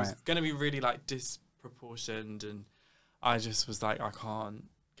side. So it was going to be really like disproportioned, and I just was like, I can't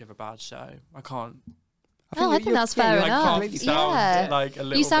give a bad show. I can't. I think that's fair enough. Sound like a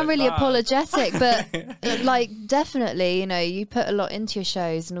little You sound bit really bad. apologetic, but like definitely, you know, you put a lot into your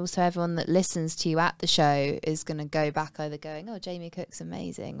shows, and also everyone that listens to you at the show is going to go back either going, "Oh, Jamie Cook's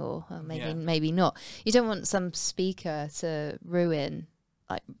amazing," or maybe not. You don't want some speaker to ruin,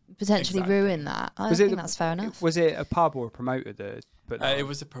 like potentially ruin that. I think that's fair enough. Was it a pub or a promoter that put that on? It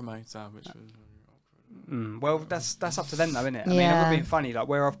was a promoter, which was Well, that's up to them though, isn't it? I mean, it would have been funny, like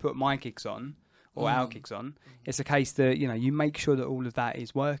where I've put my gigs on, or our gigs on, it's a case that, you know, you make sure that all of that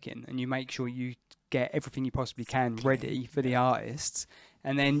is working and you make sure you get everything you possibly can ready for the artists.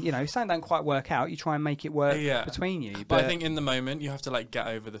 And then, you know, if something don't quite work out, you try and make it work between you. But I think in the moment, you have to like get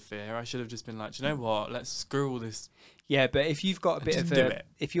over the fear. I should have just been like, do you know what? Let's screw all this. Yeah, but if you've got a bit Just of do it.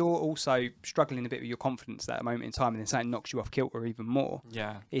 if you're also struggling a bit with your confidence at that moment in time and then something knocks you off kilter even more,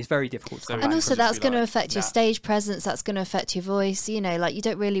 it's very difficult to come So back. And also that's going to like, affect your stage presence, that's going to affect your voice, you know, like you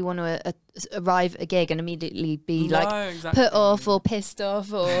don't really want to arrive at a gig and immediately be put off or pissed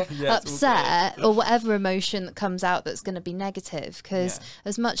off or upset or whatever emotion that comes out that's going to be negative, because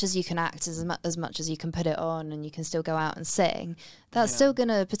as much as you can act, as much as you can put it on and you can still go out and sing, that's still going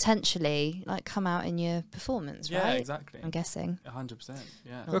to potentially like come out in your performance, right? Yeah, exactly. I'm guessing. 100%,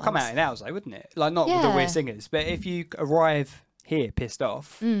 yeah. It'll come out in ours though, wouldn't it? Like not with the we're singers, but if you arrive here pissed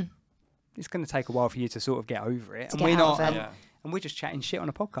off, it's going to take a while for you to sort of get over it. And we're not, and we're just chatting shit on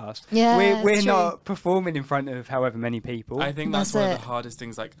a podcast. Yeah, we're not performing in front of however many people. I think that's one of the hardest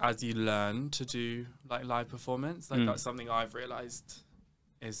things. Like as you learn to do like live performance, like that's something I've realized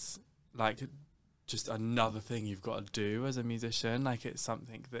is like just another thing you've got to do as a musician. Like it's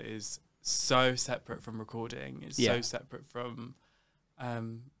something that is so separate from recording. It's so separate from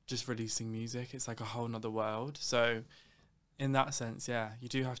just releasing music. It's like a whole nother world. So in that sense, you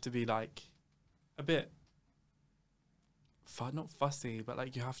do have to be like a bit not fussy, but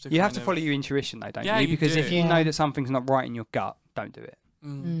like you have to follow your intuition though, don't you? you Because do. if you know that something's not right in your gut, don't do it.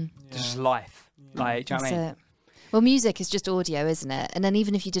 It's just life. Like, do you know what I mean? It. Well, music is just audio, isn't it? And then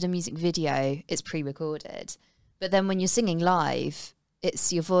even if you did a music video, it's pre-recorded. But then when you're singing live,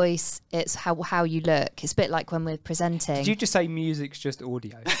 it's your voice, it's how you look. It's a bit like when we're presenting. Did you just say music's just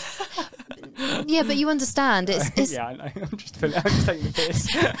audio? Yeah, but you understand. It's yeah, I know. I'm just taking the piss.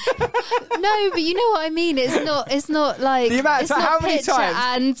 No, but you know what I mean. It's not like The amount it's of not how many picture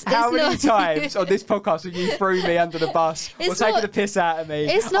times? and How it's many not, times on this podcast have you threw me under the bus or It's taken not- the piss out of me?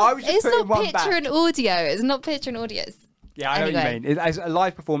 It's I not. was just It's putting not one picture back. and audio. It's not picture and audio. Yeah, I know what you mean. As a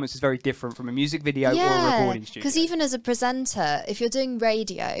live performance is very different from a music video or a recording studio. Because even as a presenter, if you're doing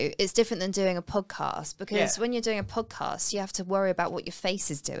radio, it's different than doing a podcast. Because when you're doing a podcast, you have to worry about what your face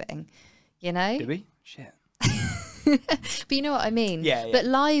is doing. You know? Do we? Shit. But you know what I mean? Yeah. But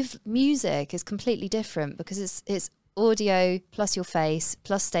live music is completely different because it's audio plus your face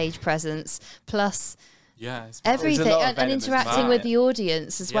plus stage presence plus everything and interacting with the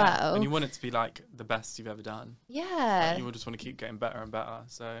audience as well. And you want it to be like the best you've ever done. Yeah. Like, you just want to keep getting better and better.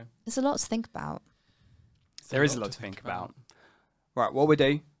 So there's a lot to think about. There is a lot to think about. Right, what we'll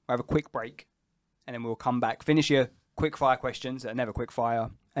do, we'll have a quick break and then we'll come back, finish your quick fire questions that are never quick fire,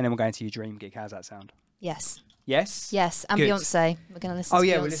 and then we'll go into your dream gig. How's that sound? Yes. Yes? Yes, and Good. Beyonce. We're going to listen to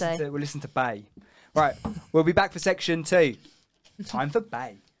Beyonce. We'll listen to Bay. Right, we'll be back for section 2. Time for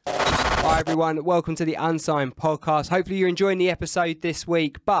Bay. Hi everyone, welcome to the Unsigned podcast. Hopefully you're enjoying the episode this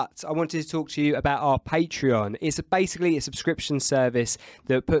week, but I wanted to talk to you about our Patreon. It's basically a subscription service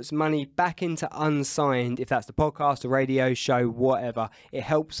that puts money back into Unsigned, if that's the podcast, a radio show, whatever. It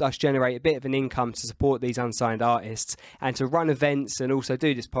helps us generate a bit of an income to support these unsigned artists and to run events and also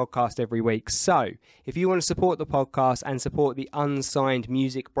do this podcast every week. So if you want to support the podcast and support the Unsigned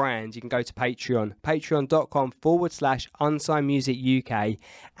music brand, you can go to Patreon, patreon.com/Unsigned Music UK,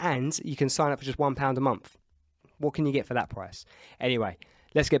 and you can sign up for just £1 a month. What can you get for that price? Anyway,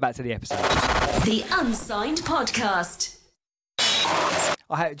 let's get back to the episode. The Unsigned Podcast.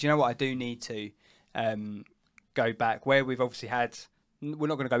 Do you know what? I do need to go back where we've obviously had, we're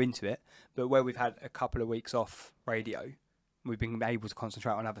not going to go into it, but where we've had a couple of weeks off radio, we've been able to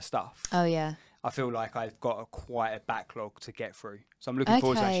concentrate on other stuff. Oh, yeah. I feel like I've got quite a backlog to get through. So I'm looking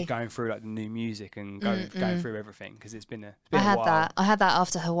forward to actually going through like the new music and going through everything because it's been a while. I had that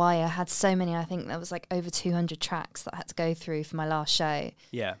after Hawaii. I had so many. I think there was like over 200 tracks that I had to go through for my last show.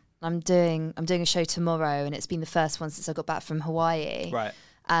 Yeah. I'm doing a show tomorrow, and it's been the first one since I got back from Hawaii. Right.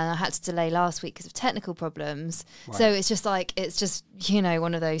 And I had to delay last week because of technical problems. Right. So it's just one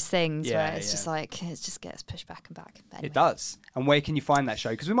of those things where it's just like it just gets pushed back and back. Anyway. It does. And where can you find that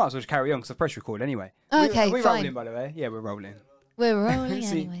show? Because we might as well just carry on because I've press record anyway. Okay, are we fine. rolling, by the way? Yeah, we're rolling. We're rolling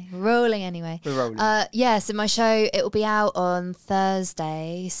anyway. We're rolling. So my show, it will be out on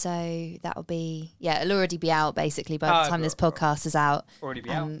Thursday. So that'll be, it'll already be out basically by the time this podcast is out. Already be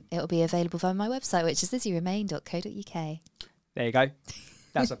out. It'll be available via my website, which is lizzyremain.co.uk. There you go.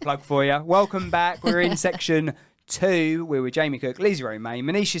 That's a plug for you. Welcome back. We're in section 2. We're with Jamie Cooke, Lizzie Romaine,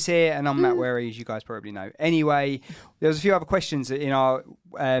 Manisha's here, and I'm Matt Wary, as you guys probably know. Anyway, there was a few other questions in our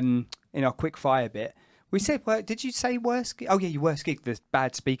quick fire bit. We said, did you say worst gig? Oh, yeah, your worst gig, the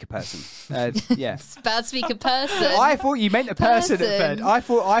bad speaker person. Yeah. Bad speaker person. I thought you meant a person at first. I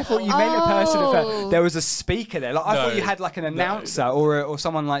thought you meant a person at first. There was a speaker there. Like I thought you had like an announcer or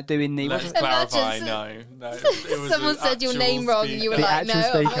someone like doing the... Let's clarify, no. It was someone said your name wrong and you were like,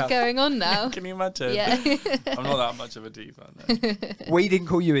 no, what's going on now? Can you imagine? Yeah. I'm not that much of a diva, no. We didn't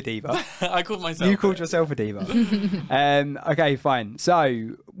call you a diva. I called myself. You called yourself a diva. Okay, fine.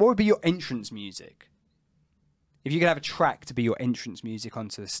 So, what would be your entrance music? If you could have a track to be your entrance music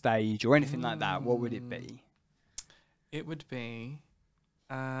onto the stage or anything like that, what would it be? It would be...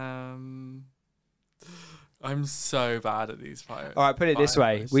 I'm so bad at these fire. All right, put it this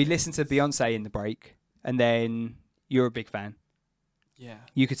way. We listened to Beyonce in the break, and then you're a big fan. Yeah.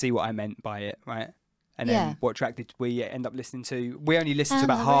 You could see what I meant by it, right? And then what track did we end up listening to? We only listened to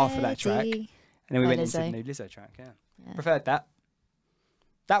about half of that track. And then we went into the new Lizzo track, yeah. Preferred that.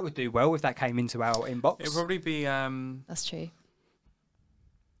 That would do well if that came into our inbox. It'd probably be... That's true.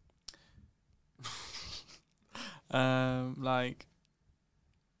 Like...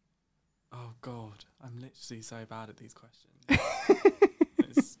 Oh, God. I'm literally so bad at these questions.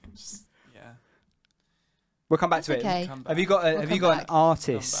 It's just... Yeah. We'll come back to okay. it. Have you got an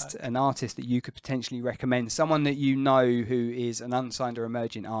artist that you could potentially recommend? Someone that you know who is an unsigned or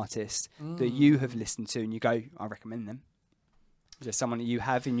emerging artist that you have listened to and you go, I recommend them. Is there someone that you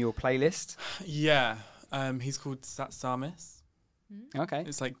have in your playlist? Yeah. He's called Satsamis. Okay.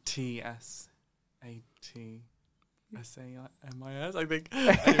 It's like TSATSAMIS, I think.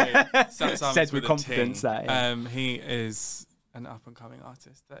 Anyway, Satsamis said with confidence that. Yeah. He is an up-and-coming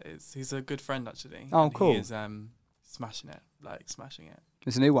artist. He's a good friend, actually. Oh, cool. He is smashing it.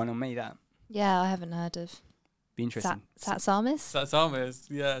 There's a new one on me, that. Yeah, I haven't heard of. Be interesting. Satsamis? Satsamis,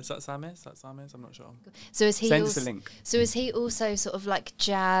 yeah. Satsamis, I'm not sure. So is he Send us a link. So is he also sort of like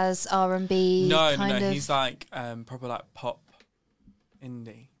jazz, R&B? No. He's like proper like pop,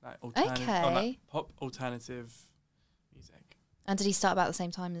 indie, like alternative, like pop alternative music. And did he start about the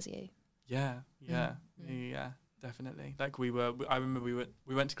same time as you? Yeah, definitely. Like I remember we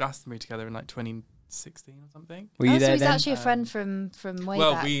went to Glastonbury together in like 2017 16 or something. Were you so there he's then? actually a friend from way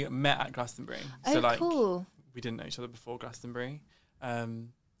Well, back. we met at Glastonbury. Oh, So like cool. we didn't know each other before Glastonbury.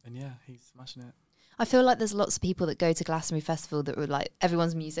 And yeah, he's smashing it. I feel like there's lots of people that go to Glastonbury Festival that were like,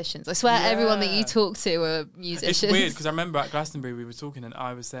 everyone's musicians. I swear everyone that you talk to are musicians. It's weird because I remember at Glastonbury we were talking and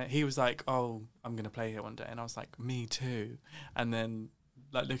I was saying, he was like, oh, I'm going to play here one day. And I was like, me too. And then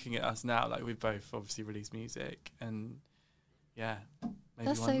like looking at us now, like we've both obviously released music and yeah,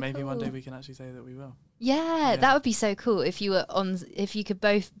 maybe one day we can actually say that we will. Yeah, that would be so cool if you were if you could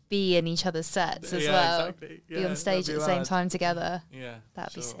both be in each other's sets as well. Exactly. Be on stage at the same time together. Yeah.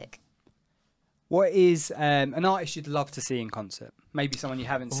 That'd be sick. What is an artist you'd love to see in concert? Maybe someone you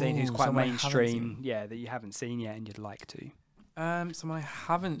haven't seen who's quite mainstream, that you haven't seen yet and you'd like to. Someone I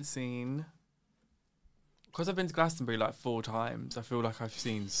haven't seen, because I've been to Glastonbury like 4 times. I feel like I've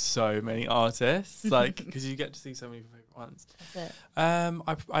seen so many artists, like because you get to see so many favourite ones. That's it.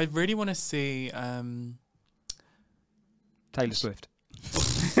 I really want to see Taylor Swift.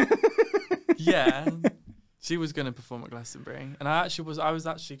 Yeah, she was going to perform at Glastonbury, and I was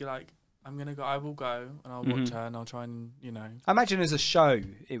actually like, I will go and I'll watch her and I'll try and, I imagine as a show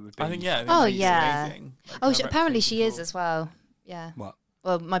it would be. I think, yeah. Amazing. Like, Apparently she is as well. Yeah. What?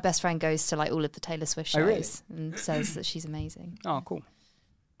 Well, my best friend goes to like all of the Taylor Swift shows really? and says that she's amazing. Oh, cool.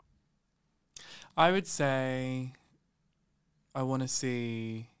 I would say I want to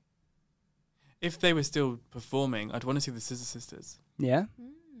see, if they were still performing, I'd want to see the Scissor Sisters. Yeah.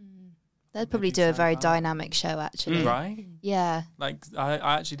 They'd probably do a very dynamic show, actually. Right? Yeah. Like,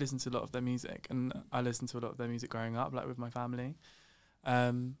 I actually listen to a lot of their music, and I listened to a lot of their music growing up, like with my family.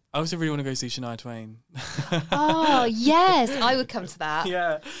 I also really want to go see Shania Twain. Oh, yes. I would come to that.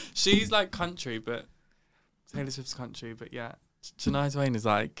 Yeah. She's like country, but Taylor Swift's country, but yeah. Shania Twain is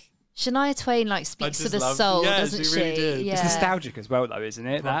like... Shania Twain like speaks to the soul, doesn't she? Really did. Yeah. It's nostalgic as well, though, isn't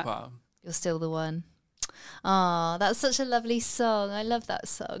it? Proper. You're still the one. Oh, that's such a lovely song. I love that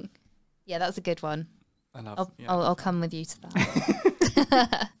song. Yeah, that's a good one. I'll come with you to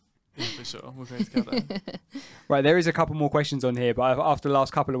that. Yeah, for sure. We'll go together. Right, there is a couple more questions on here, but after the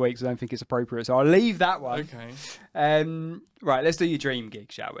last couple of weeks, I don't think it's appropriate, so I'll leave that one. Okay. Right, let's do your dream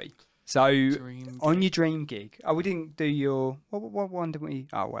gig, shall we? So, on your dream gig, we didn't do your... What one did we...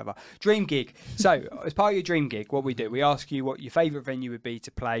 Oh, whatever. Dream gig. So, as part of your dream gig, what we do, we ask you what your favourite venue would be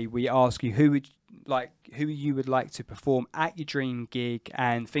to play. We ask you who you would like to perform at your dream gig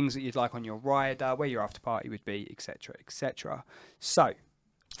and things that you'd like on your rider, where your after party would be, etc., etc. So,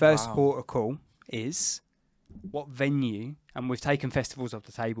 first port of call is what venue, and we've taken festivals off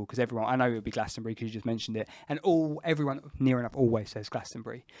the table because everyone, I know it would be Glastonbury because you just mentioned it, and everyone near enough always says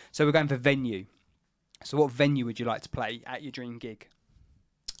Glastonbury. So we're going for venue. So what venue would you like to play at your dream gig?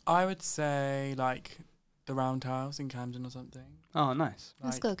 I would say like the Roundhouse in Camden or something. Oh, nice.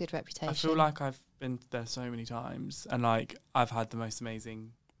 That's got a good reputation. I feel like I've been there so many times and like I've had the most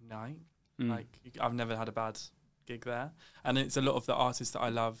amazing night. Like I've never had a bad gig there, and it's a lot of the artists that I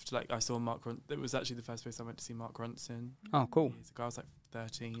loved. Like I saw it was actually the first place I went to see Mark Ronson. Oh, cool. I was like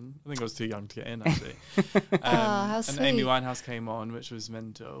 13. I think I was too young to get in actually. how and sweet. Amy Winehouse came on, which was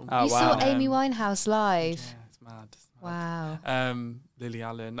mental. Oh, you saw Amy Winehouse live. Yeah, it's mad. Wow. Lily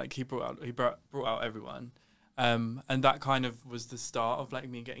Allen, like he brought out everyone. And that kind of was the start of like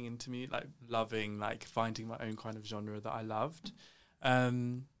me getting into like loving, like finding my own kind of genre that I loved.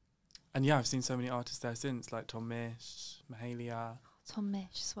 And yeah, I've seen so many artists there since, like Tom Misch, Mahalia. Tom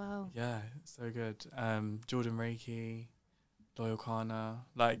Misch as well. Yeah, so good. Jordan Reiki, Loyal Kana,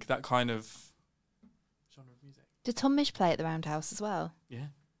 like that kind of genre of music. Did Tom Misch play at the Roundhouse as well? Yeah.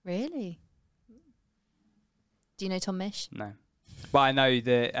 Really? Do you know Tom Misch? No. But I know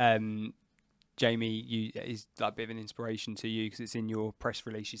that Jamie is like a bit of an inspiration to you because it's in your press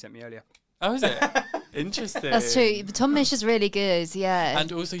release you sent me earlier. Oh, is it? Interesting. That's true. But Tom Misch is really good, yeah.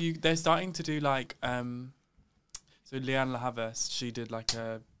 And also they're starting to do like, so Leanne LaHavas, she did like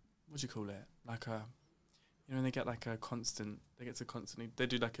what do you call it? Like when they get like they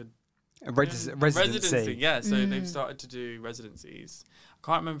do like a residency. Yeah, so they've started to do residencies. I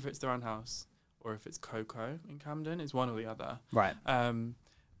can't remember if it's the Roundhouse or if it's COOKE in Camden. It's one or the other. Right.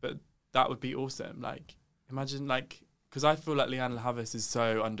 But that would be awesome. Like, imagine like, because I feel like Leanne LaHavas is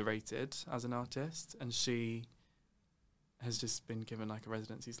so underrated as an artist, and she has just been given like a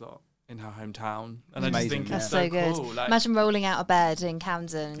residency slot in her hometown, and Amazing, I just think that's it's so good. cool. Like, imagine rolling out of bed in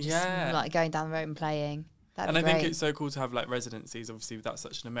Camden, and just like going down the road and playing. That'd be great. I think it's so cool to have like residencies. Obviously, that's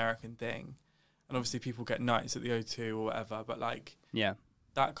such an American thing, and obviously people get nights at the O2 or whatever. But like,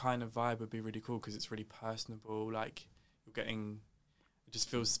 that kind of vibe would be really cool because it's really personable. Like you're getting, it just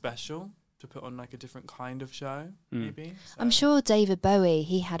feels special to put on like a different kind of show, maybe. So. I'm sure David Bowie,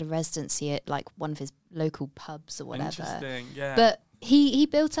 he had a residency at like one of his local pubs or whatever. Interesting, yeah. But he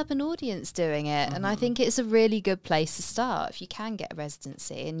built up an audience doing it, and I think it's a really good place to start if you can get a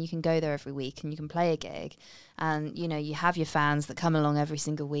residency and you can go there every week and you can play a gig, and you know you have your fans that come along every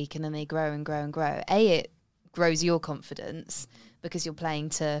single week, and then they grow and grow and grow. It grows your confidence because you're playing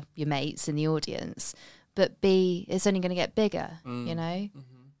to your mates in the audience, but B, it's only going to get bigger, you know.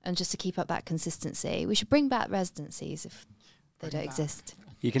 And just to keep up that consistency, we should bring back residencies if they don't exist.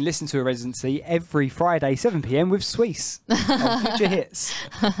 You can listen to a residency every Friday, 7 p.m. with Swiss on Future Hits.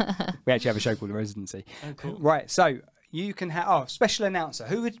 We actually have a show called The Residency. Oh, cool. Right, so you can have... special announcer.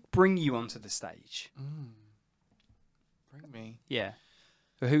 Who would bring you onto the stage? Bring me? Yeah.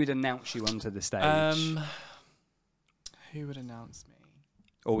 So who would announce you onto the stage? Who would announce me?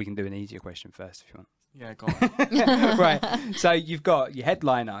 Or we can do an easier question first if you want. Yeah, go on. Right, so you've got your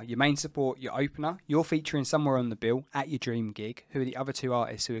headliner, your main support, your opener. You're featuring somewhere on the bill at your dream gig. Who are the other two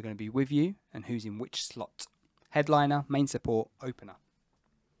artists who are going to be with you and who's in which slot? Headliner, main support, opener.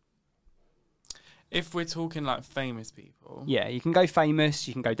 If we're talking like famous people. Yeah, you can go famous,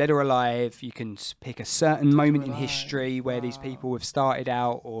 you can go dead or alive, you can pick a certain moment in history where these people have started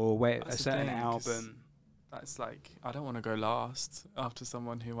out or where That's a the certain thing, 'cause album. That's like, I don't want to go last after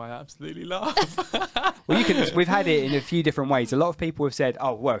someone who I absolutely love. Well, you can. We've had it in a few different ways. A lot of people have said,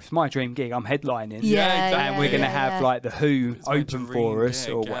 "Oh, well, it's my dream gig. I'm headlining, and we're going to have like the Who It's my open dream for us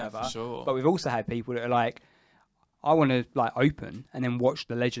gig, or yeah, whatever." for sure. But we've also had people that are like, "I want to like open and then watch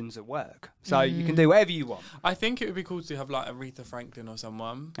the legends at work." So you can do whatever you want. I think it would be cool to have like Aretha Franklin or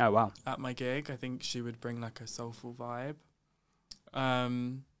someone Oh wow! at my gig. I think she would bring like a soulful vibe.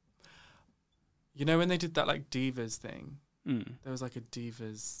 You know when they did that like Divas thing? There was like a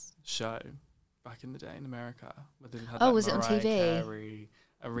Divas show back in the day in America. Where they had, like, was it on Mariah TV? Carey,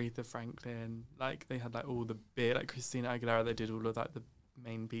 Aretha Franklin. Like they had like all the big, like Christina Aguilera. They did all of like the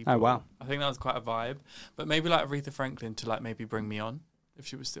main people. Oh wow! I think that was quite a vibe. But maybe like Aretha Franklin to like maybe bring me on if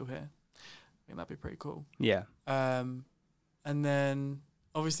she was still here. I think that'd be pretty cool. Yeah. And then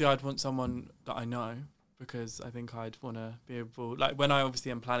obviously I'd want someone that I know, because I think I'd want to be able, like when I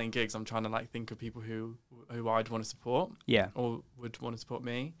obviously am planning gigs, I'm trying to like think of people who I'd want to support, or would want to support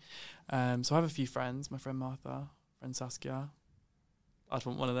me. So I have a few friends. My friend Martha, friend Saskia. I'd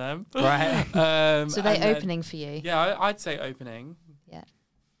want one of them. Right. So they're opening for you? Yeah, I'd say opening. Yeah.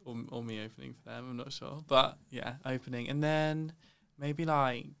 Or me opening for them. I'm not sure, but yeah, opening, and then maybe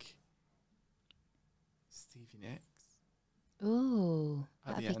like Stevie Nicks. Ooh,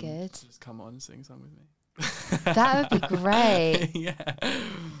 At that'd be the end, good. Just come on and sing a song with me. That would be great. Yeah.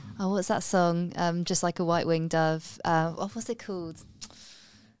 Oh, what's that song? Just like a white winged dove. What was it called?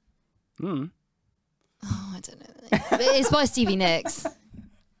 Oh, I don't know. But it's by Stevie Nicks.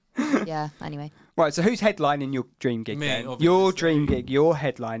 Yeah. Anyway. Right. So who's headlining your dream gig? Me, then? obviously. Your dream gig. You're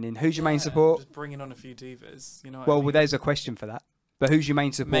headlining. Who's your main support? Just bringing on a few divas. You know. Well, there's a question for that. But who's your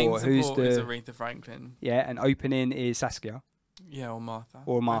main support? Main Who's support is Aretha Franklin. Yeah, and opening is Saskia. Yeah, or Martha.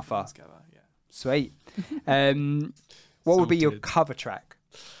 Or Martha. Both together, yeah. Sweet. What would be your cover track?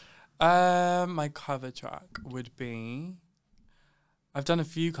 My cover track would be... I've done a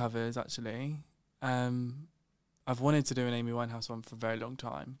few covers, actually. I've wanted to do an Amy Winehouse one for a very long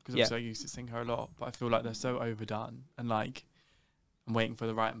time, because obviously I used to sing her a lot, but I feel like they're so overdone, and like I'm waiting for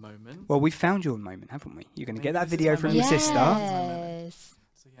the right moment. Well, we found your moment, haven't we? You're going to get that Maybe this is video my from your moment. sister. Yes.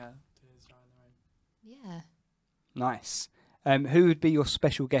 So yeah, tears dry in the rain. Yeah. Nice. Who would be your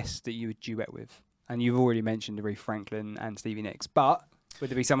special guest that you would duet with? And you've already mentioned Aretha Franklin and Stevie Nicks, but would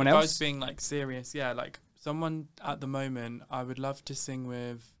there be someone If I else? was being like serious, yeah, like someone at the moment I would love to sing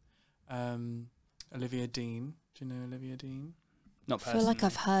with Olivia Dean. Do you know Olivia Dean? Not I feel personally. like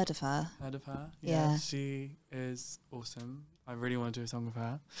I've heard of her. Heard of her? Yeah. She is awesome. I really want to do a song with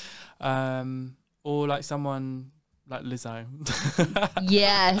her. Or like someone like Lizzo.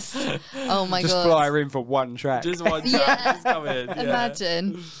 Yes. Oh my Just god. fly her in for one track. Just one track. Yeah. Just come in. Yeah.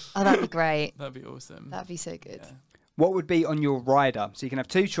 Imagine. Oh, that'd be great. That'd be awesome. That'd be so good. Yeah. What would be on your rider? So you can have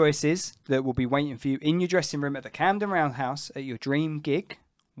two choices that will be waiting for you in your dressing room at the Camden Roundhouse at your dream gig.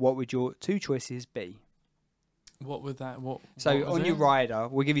 What would your two choices be? What would that? What? So what was on your it? rider,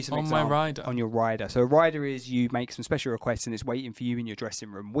 we'll give you some On my examples. rider? On your rider. So a rider is you make some special requests and it's waiting for you in your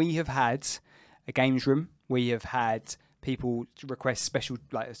dressing room. We have had a games room. We have had people request special,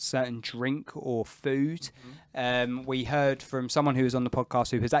 like a certain drink or food. We heard from someone who was on the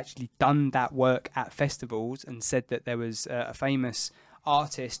podcast who has actually done that work at festivals and said that there was a famous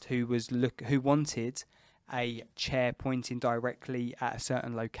artist who was who wanted a chair pointing directly at a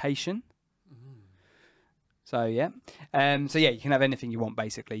certain location. So yeah, you can have anything you want.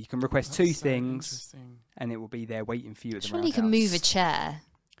 Basically, you can request two things, and it will be there waiting for you at the Surely you can move a chair.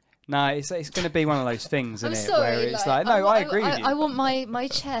 No, it's going to be one of those things, isn't I'm it? sorry, Where it's like, no, I agree with you. I want my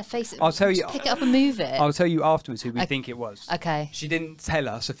chair facing. I'll tell you. Pick it up and move it. I'll tell you afterwards who we think it was. Okay. She didn't tell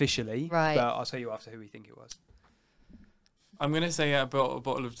us officially, right? But I'll tell you after who we think it was. I'm gonna say a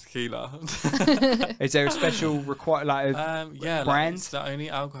bottle of tequila. Is there a special brand? Like, it's the only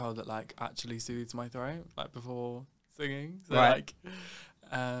alcohol that like actually soothes my throat, like before singing. So, right.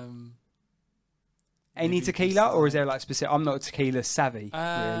 Any tequila, or is there like specific? I'm not tequila savvy,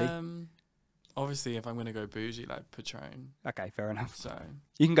 really. Obviously, if I'm gonna go bougie, like Patron. Okay, fair enough. So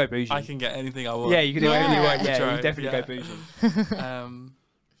you can go bougie. I can get anything I want. Yeah, you can do anything you want. Yeah, Patron, you definitely go bougie.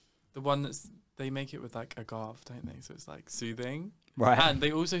 The one they make it with like agave, don't they? So it's like soothing. Right. And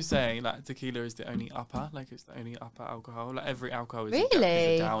they also say like tequila is the only upper, like it's the only upper alcohol. Like every alcohol is, really?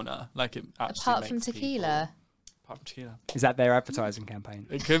 is a downer. Like it actually apart from tequila. Apart from tequila. Is that their advertising campaign?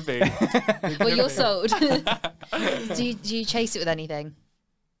 It could be. Well, you're sold. do you chase it with anything?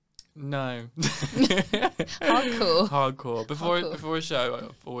 No. Hardcore. Before a show,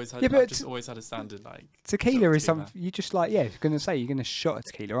 I've always had. I've just always had a standard like. Tequila is something you just like. Yeah, you're gonna shot a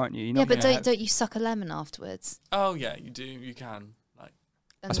tequila, aren't you? But don't you suck a lemon afterwards? Oh yeah, you do. You can like.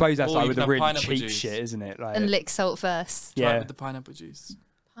 I suppose that's like with the really cheap juice. shit, isn't it? Like, and lick salt first. Yeah, with the pineapple juice.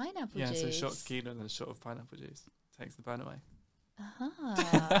 Pineapple juice. Yeah, so a shot of tequila and then a shot of pineapple juice takes the burn away.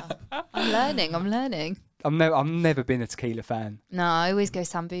 I'm learning. I've never been a tequila fan. No, I always go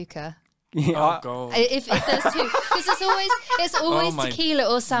Sambuca. Yeah, God. If there's two, because it's always tequila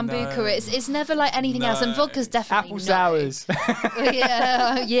or Sambuca. No. It's never like anything else, and vodka's definitely apple sours.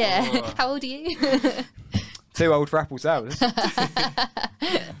 yeah. Oh. How old are you? Too old for apple sours.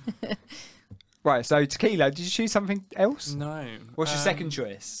 Right, so tequila. Did you choose something else? No. What's your second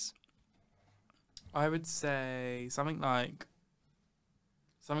choice? I would say something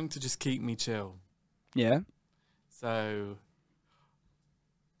to just keep me chill. Yeah. So.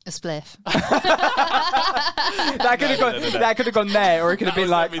 A spliff. That could have gone there, or it could have been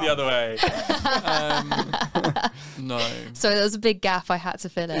like the other way. No. So there was a big gap. I had to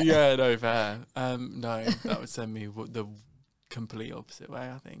fill it. Yeah, no, fair. No, that would send me the complete opposite way,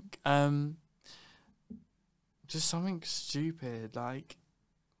 I think. Just something stupid, like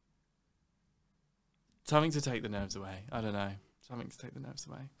something to take the nerves away. I don't know. Something to take the nerves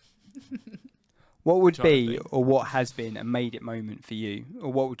away. What would be, or what has been, a made it moment for you?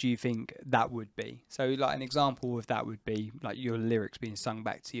 Or what would you think that would be? So, like, an example of that would be, like, your lyrics being sung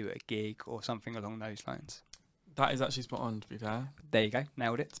back to you at a gig or something along those lines. That is actually spot on, to be fair. There you go.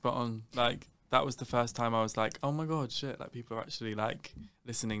 Nailed it. Spot on. Like, that was the first time I was like, oh, my God, shit. Like, people are actually, like,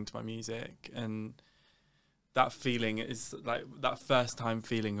 listening to my music. And that feeling is, like, that first time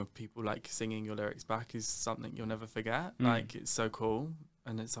feeling of people, like, singing your lyrics back is something you'll never forget. Like, it's so cool.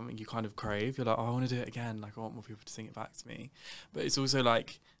 And it's something you kind of crave. You're like, oh, I want to do it again. Like, I want more people to sing it back to me. But it's also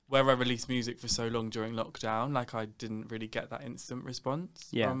like where I released music for so long during lockdown, like I didn't really get that instant response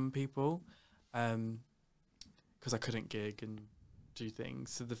from people because I couldn't gig and do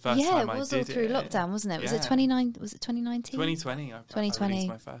things. So the first time I did it. Yeah, it was all through lockdown, wasn't it? Was it 2019? 2020. I released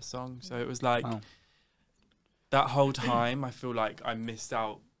my first song. So it was like that whole time I feel like I missed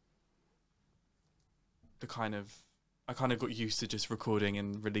out I kind of got used to just recording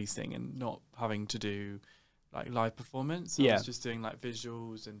and releasing and not having to do like live performance. So I was just doing like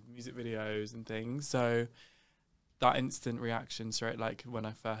visuals and music videos and things. So that instant reaction straight like when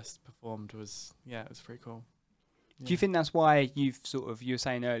I first performed was, it was pretty cool. Yeah. Do you think that's why you were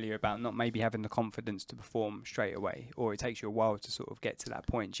saying earlier about not maybe having the confidence to perform straight away, or it takes you a while to sort of get to that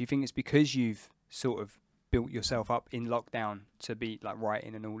point? Do you think it's because you've sort of built yourself up in lockdown to be like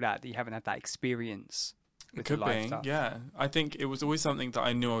writing and all that you haven't had that experience? It could be, yeah. I think it was always something that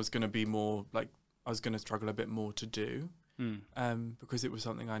I knew I was going to be more, like, I was going to struggle a bit more to do because it was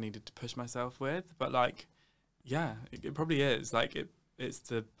something I needed to push myself with. But, like, it probably is. Like, it's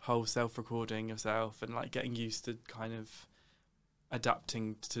the whole self-recording yourself and, like, getting used to kind of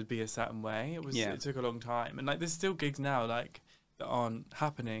adapting to be a certain way. It took a long time. And, like, there's still gigs now, like, that aren't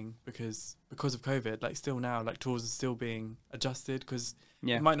happening because of COVID. Like, still now, like, tours are still being adjusted because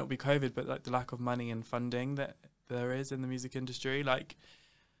it might not be COVID, but like the lack of money and funding that there is in the music industry, like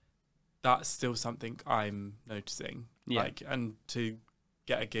that's still something I'm noticing. Like, and to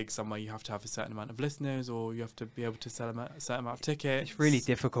get a gig somewhere, you have to have a certain amount of listeners, or you have to be able to sell a certain amount of tickets. It's really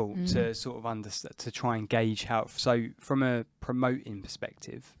difficult to sort of understand, to try and gauge how. So from a promoting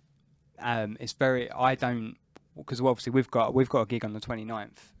perspective, it's very. Because obviously we've got a gig on the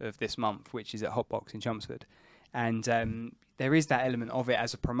 29th of this month, which is at Hotbox in Chelmsford. And there is that element of it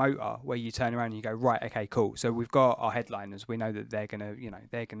as a promoter where you turn around and you go, right, okay, cool. So we've got our headliners. We know that they're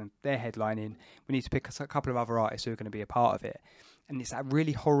headlining. We need to pick a couple of other artists who are going to be a part of it. And it's that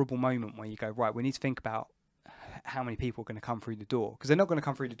really horrible moment where you go, right, we need to think about how many people are going to come through the door. Because they're not going to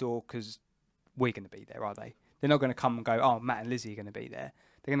come through the door because we're going to be there, are they? They're not going to come and go, oh, Matt and Lizzie are going to be there.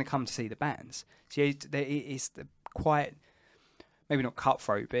 They're going to come to see the bands. So it's quite, maybe not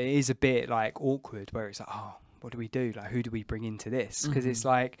cutthroat, but it is a bit like awkward where it's like, oh, what do we do? Like, who do we bring into this? Because it's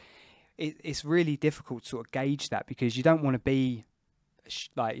like, it's really difficult to sort of gauge that, because you don't want to be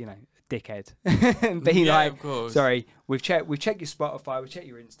like, a dickhead and be like, sorry, we've checked your Spotify, we've checked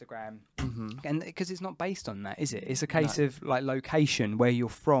your Instagram, and because it's not based on that, is it? It's a case of like location, where you're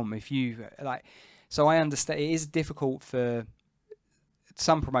from. If you like, so I understand it is difficult for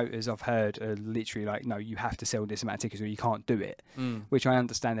some promoters. I've heard are literally like, no, you have to sell this amount of tickets or you can't do it, which I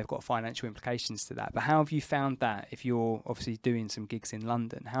understand they've got financial implications to that. But how have you found that, if you're obviously doing some gigs in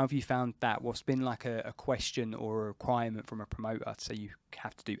London, how have you found that? What's been like a question or a requirement from a promoter to say you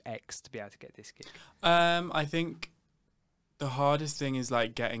have to do X to be able to get this gig? I think the hardest thing is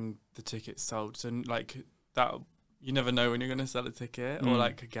like getting the tickets sold. So like that, you never know when you're going to sell a ticket or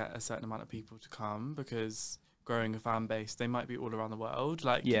like get a certain amount of people to come, because growing a fan base, they might be all around the world.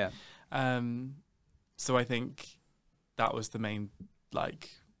 Like, so I think that was the main like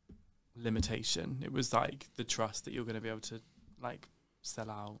limitation. It was like the trust that you're going to be able to like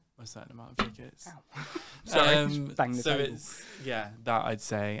sell out a certain amount of tickets. Sorry, bang the so table. it's that I'd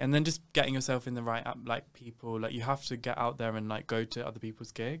say, and then just getting yourself in the right like people. Like, you have to get out there and like go to other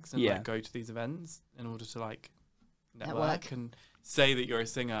people's gigs and like go to these events in order to like network and say that you're a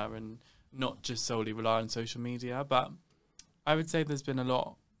singer, and not just solely rely on social media. But I would say there's been a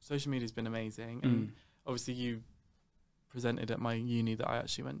lot. Social media's been amazing. And obviously you presented at my uni that I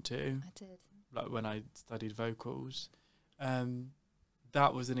actually went to. I did. Like when I studied vocals.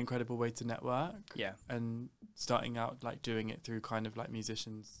 That was an incredible way to network. Yeah. And starting out like doing it through kind of like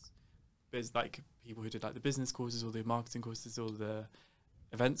musicians, like people who did like the business courses or the marketing courses or the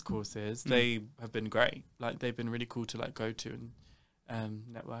events courses, they have been great. Like, they've been really cool to like go to and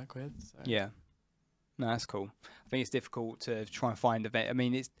network with. So. Yeah. No, that's cool. I think it's difficult to try and find event. I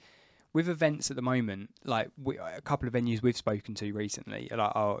mean, it's with events at the moment, like a couple of venues we've spoken to recently are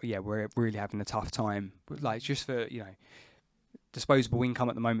like, oh yeah, we're really having a tough time. Like, just for, disposable income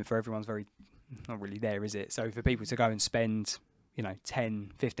at the moment for everyone's very not really there, is it? So for people to go and spend,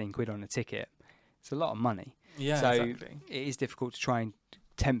 10, 15 quid on a ticket, it's a lot of money. Yeah, so exactly. It is difficult to try and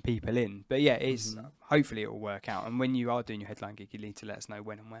tempt people in. But yeah, it's hopefully it will work out. And when you are doing your headline gig, you need to let us know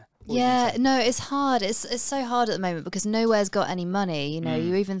when and where. Yeah, no, it's hard. It's so hard at the moment because nowhere's got any money.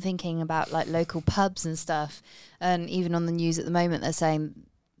 You're even thinking about like local pubs and stuff. And even on the news at the moment, they're saying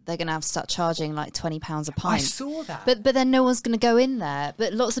they're going to have to start charging like £20 a pint. I saw that. But then no one's going to go in there.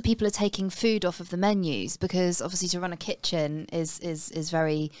 But lots of people are taking food off of the menus because obviously to run a kitchen is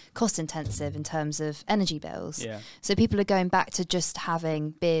very cost intensive in terms of energy bills. Yeah. So people are going back to just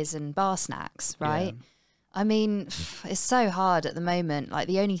having beers and bar snacks, right? Yeah. I mean, it's so hard at the moment. Like,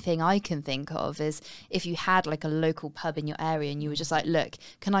 the only thing I can think of is if you had like a local pub in your area and you were just like, look,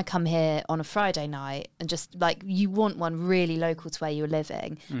 can I come here on a Friday night and just like, you want one really local to where you're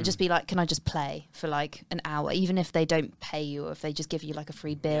living and just be like, can I just play for like an hour, even if they don't pay you or if they just give you like a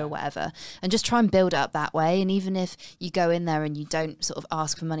free beer or whatever, and just try and build it up that way. And even if you go in there and you don't sort of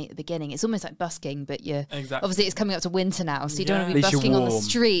ask for money at the beginning, it's almost like busking, but you're obviously it's coming up to winter now, so you don't want to be busking on the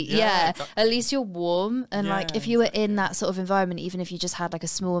street. Exactly. At least you're warm. And like, if you were in that sort of environment, even if you just had like a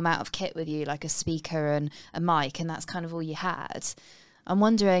small amount of kit with you, like a speaker and a mic, and that's kind of all you had, I'm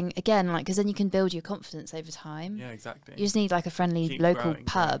wondering, again, like, because then you can build your confidence over time. Yeah, exactly. You just need like a friendly local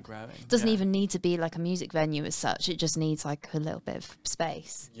pub. Doesn't even need to be like a music venue as such. It just needs like a little bit of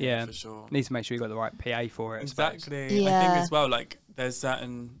space. Yeah, for sure. Need to make sure you got the right PA for it. Exactly. Yeah. I think as well, like, there's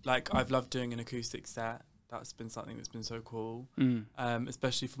certain, like, I've loved doing an acoustic set. That's been something that's been so cool.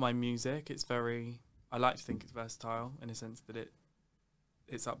 Especially for my music. It's very... I like to think it's versatile in a sense that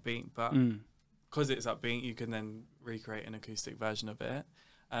it's upbeat, but because it's upbeat, you can then recreate an acoustic version of it.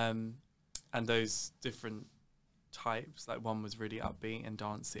 And those different types, like one was really upbeat and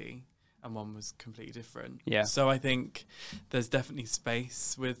dancey, and one was completely different. Yeah. So I think there's definitely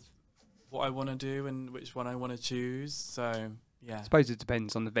space with what I want to do and which one I want to choose. So yeah, I suppose it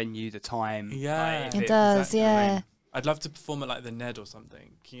depends on the venue, the time. Yeah, it does. Exactly. Yeah. I'd love to perform at like the Ned or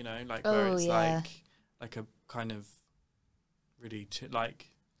something, like where it's like a kind of really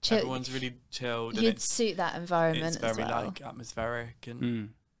everyone's really chilled. You'd suit that environment. It's very as well. like atmospheric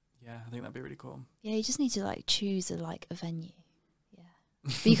and yeah, I think that'd be really cool. Yeah, you just need to like choose a venue. Yeah.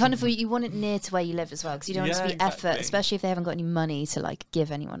 But you kind of you want it near to where you live as well, because you don't want it to be effort, exactly. especially if they haven't got any money to like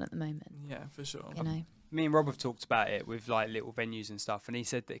give anyone at the moment. Yeah, for sure. You know. Me and Rob have talked about it with like little venues and stuff, and he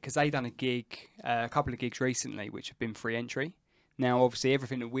said that because they done a couple of gigs recently which have been free entry. Now, obviously,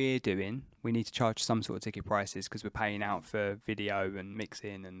 everything that we're doing, we need to charge some sort of ticket prices because we're paying out for video and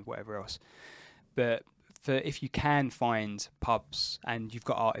mixing and whatever else. But if you can find pubs and you've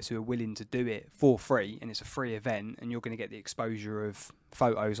got artists who are willing to do it for free, and it's a free event, and you're going to get the exposure of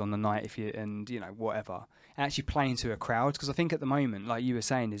photos on the night whatever, and actually playing to a crowd, because I think at the moment, like you were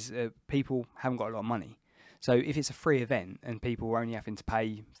saying, is people haven't got a lot of money. So if it's a free event and people are only having to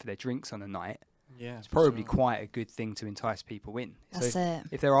pay for their drinks on a night, it's probably quite a good thing to entice people in. That's it.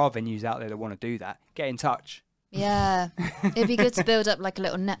 If there are venues out there that want to do that, get in touch. Yeah, it'd be good to build up like a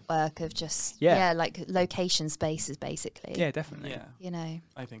little network of just like location spaces, basically. Yeah, definitely. Yeah, you know,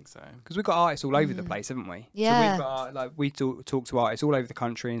 I think so. Because we've got artists all over the place, haven't we? Yeah. So we've got we talk to artists all over the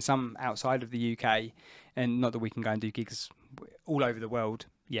country and some outside of the UK, and not that we can go and do gigs all over the world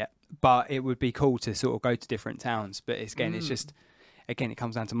yet, but it would be cool to sort of go to different towns. But it's just. Again, it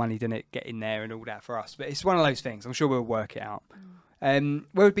comes down to money, doesn't it? Getting there and all that for us. But it's one of those things. I'm sure we'll work it out. Where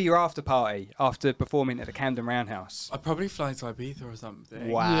would be your after party after performing at the Camden Roundhouse? I'd probably fly to Ibiza or something.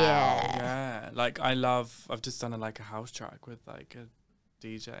 Wow. Yeah. Like, I've just done a house track with like a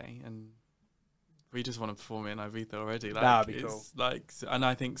DJ, and we just want to perform in Ibiza already. Like, that'd be cool. Like, and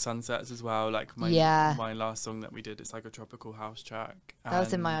I think Sunsets as well. Like my last song that we did, it's like a tropical house track. That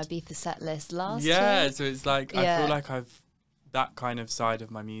was in my Ibiza set list last year. year. Yeah, so it's like I feel like that kind of side of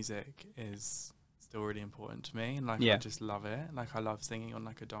my music is still really important to me, and like I just love it. Like I love singing on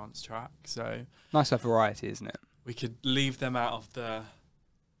like a dance track. So nice to have variety, isn't it? We could leave them out of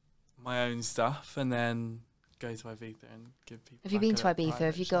my own stuff and then go to Ibiza and give people. Have you been to Ibiza?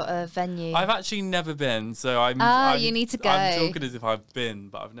 Have you got a venue? I've actually never been, so you need to go. I'm talking as if I've been,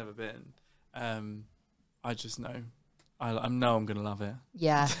 but I've never been. I just know. I know I'm gonna love it.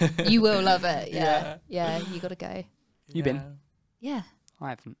 Yeah, you will love it. Yeah, you got to go. You been? Yeah. I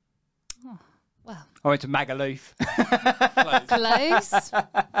haven't. Oh, well. I went to Magaluf. Close.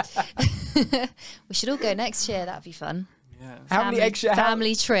 We should all go next year. That'd be fun. Yeah. Family trip.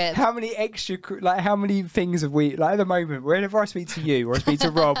 How many extra, how many things have we, like at the moment, whenever I speak to you or I speak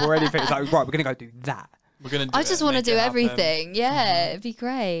to Rob or anything, it's like, right, we're going to go do that. I just want to do everything. Yeah, it'd be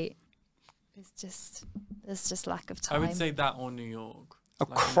great. There's just lack of time. I would say that or New York. Oh,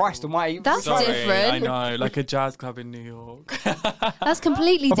 like Christ almighty. That's different. I know, like a jazz club in New York. That's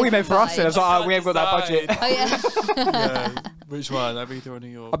completely different. I thought you meant for us then. I was like, we haven't got that budget. Oh, yeah. Which one? Ibiza or New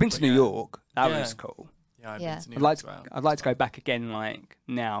York? I've been to New York. That was cool. Yeah, I've been to New York as well. I'd like to go back again, like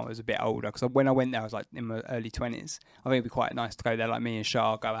now as a bit older, because when I went there, I was like in my early 20s. I think it'd be quite nice to go there, like me and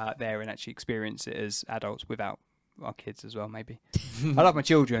Shah go out there and actually experience it as adults without our kids as well, maybe. I love my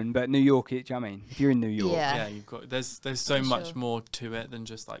children, but New York, do you know what I mean? If you're in New York, you've got there's so much more to it than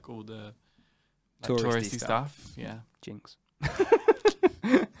just like all the touristy stuff. Yeah, jinx.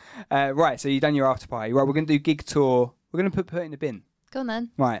 Right, so you've done your after party. Right, we're going to do gig tour. We're going to put it in the bin. Go on then.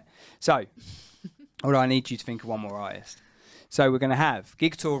 Right, so I need you to think of one more artist. So we're going to have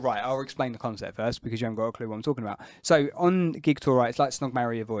gig tour, right? I'll explain the concept first because you haven't got a clue what I'm talking about. So on gig tour, right, it's like Snog,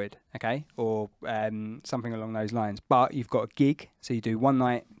 Marry, Avoid, okay? Or something along those lines. But you've got a gig, so you do one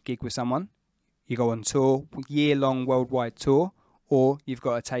night gig with someone. You go on tour, year-long worldwide tour, or you've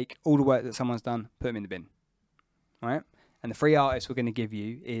got to take all the work that someone's done, put them in the bin, right? And the three artists we're going to give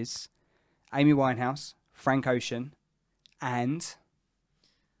you is Amy Winehouse, Frank Ocean, and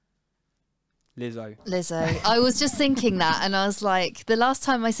Lizzo. I was just thinking that, and I was like, the last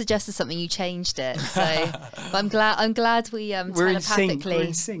time I suggested something, you changed it. So, but I'm glad we telepathically. We're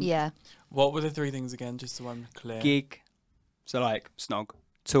in sync. Yeah. What were the three things again? Just so I'm clear. Gig, so like Snog,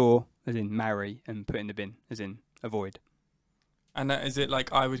 tour, as in marry, and put in the bin, as in avoid. And is it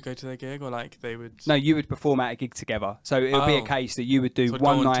like I would go to their gig, or like they would? No, you would perform at a gig together. So it would be a case that you would do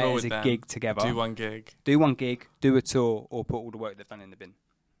one night as a gig together. Do one gig. Do one gig, do a tour, or put all the work they've done in the bin.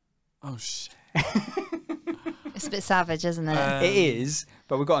 Oh shit. It's a bit savage, isn't it? It is,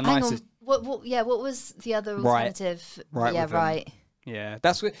 but we've got a nicer. What was the other alternative? Right. Yeah,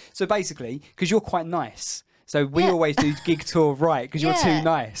 that's what. So basically, because you're quite nice, so we always do gig tour right because you're too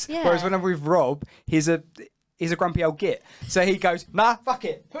nice. Yeah. Whereas when I'm with Rob, he's a grumpy old git. So he goes, nah, fuck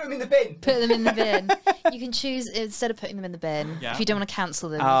it, put them in the bin. Put them in the bin. You can choose instead of putting them in the bin. Yeah. If you don't want to cancel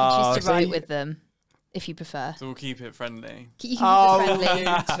them, you can choose to write with them. if you prefer. So we'll keep it friendly. You can keep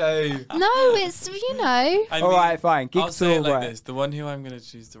it friendly. too. No, it's, you know. I All mean, right, fine. I'll Gigs say it all like right. this. The one who I'm going to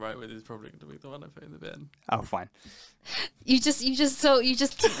choose to write with is probably going to be the one I put in the bin. Oh, fine. You just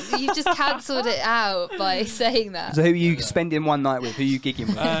cancelled it out by saying that. So who are you spending one night with? Who are you gigging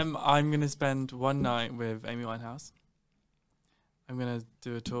with? I'm going to spend one night with Amy Winehouse. I'm going to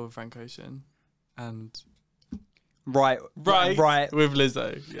do a tour with Frank Ocean. And Right. with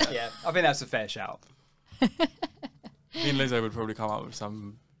Lizzo. Yeah. I think that's a fair shout. Me and Lizzo would probably come up with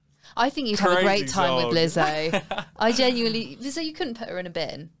some. I think you'd have a great Crazy time with song. Lizzo. I genuinely, Lizzo, you couldn't put her in a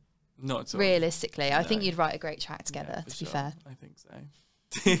bin. Not at all. Realistically, I No. think you'd write a great track together. Yeah, to for be sure. fair, I think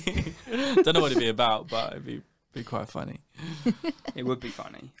so. Don't know what it'd be about, but it'd be quite funny. It would be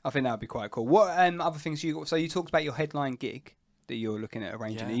funny. I think that would be quite cool. What other things you got? So you talked about your headline gig that you're looking at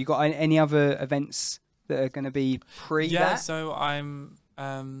arranging. Yeah. You got any other events that are going to be pre that? So I'm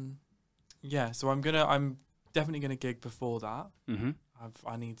I'm definitely gonna gig before that. Mm-hmm.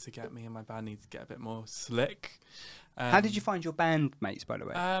 I need to get me and my band need to get a bit more slick. How did you find your bandmates, by the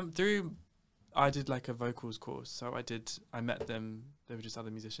way? I did like a vocals course, so I met them. They were just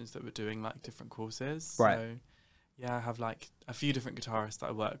other musicians that were doing like different courses. Right. So yeah, I have like a few different guitarists that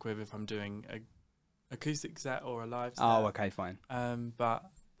I work with if I'm doing a acoustic set or a live set. Oh, okay, fine. But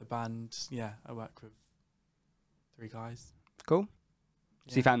the band, I work with 3 guys. Cool.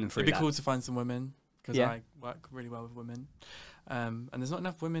 So you found them through It'd be that? cool to find some women because Yeah. I work really well with women. And there's not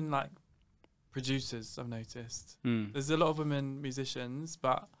enough women like producers, I've noticed. Mm. There's a lot of women musicians,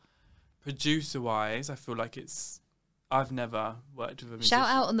 but producer-wise, I feel like I've never worked with a musician. shout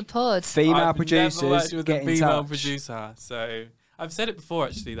out on the pod. Female I've producers, never worked with get a in female touch. producer. So I've said it before,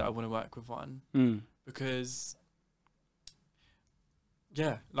 actually, that I want to work with one Mm. because,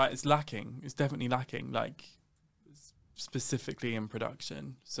 like it's lacking. It's definitely lacking, like specifically in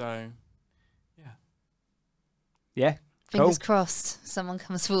production. So, Yeah. Fingers Cool. crossed, someone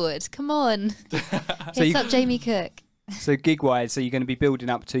comes forward. Come on, So hit up Jamie Cook. So gig-wise, so you're going to be building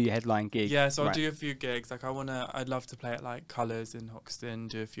up to your headline gig. Yeah, so I'll Right. do a few gigs. Like I'd love to play at like Colours in Hoxton,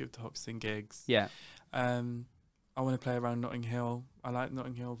 do a few of the Hoxton gigs. Yeah. I want to play around Notting Hill. I like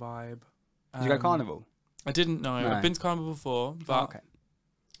Notting Hill vibe. Did you go Carnival? I didn't know. No. I've been to Carnival before, but Oh, okay.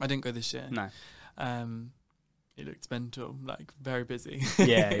 I didn't go this year. No. It looked mental, like very busy.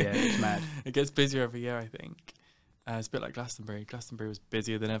 Yeah, it's mad. It gets busier every year, I think. It's a bit like Glastonbury. Glastonbury was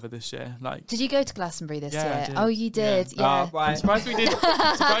busier than ever this year. Like, Did you go to Glastonbury this Yeah, I year? did. Oh, you did. Yeah. Oh, right. I'm surprised we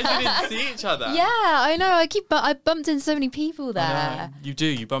didn't see each other. Yeah, I know. I bumped into so many people I there. know. You do.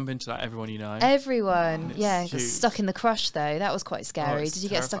 You bump into like everyone you know. Everyone. It's Yeah, got huge. stuck in the crush though. That was quite Oh, scary. it's Did you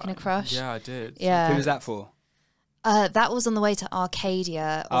get stuck in a terrifying. crush? Yeah, I did. Yeah. Who was that for? That was on the way to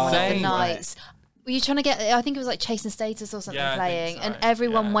Arcadia on one of the Same. nights. Were you trying to get? I think it was like Chasing Status or something Yeah, I think playing, so. and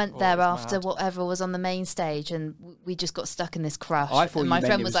everyone Yeah, went oh, there it was after mad. whatever was on the main stage, and we just got stuck in this crush. I thought and you my meant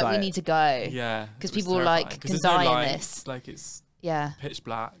friend it was was like, "We like- need to go." Yeah. 'Cause it was people were like, terrifying. 'Cause can there's no die in lights, this. Like it's Yeah. pitch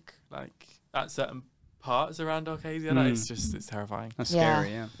black. Like at certain parts around Arcadia, it's terrifying. That's Yeah.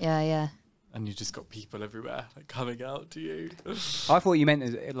 scary, yeah. Yeah. And you just got people everywhere like coming out to you. I thought you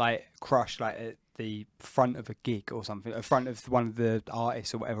meant like crush, like at the front of a gig or something, in front of one of the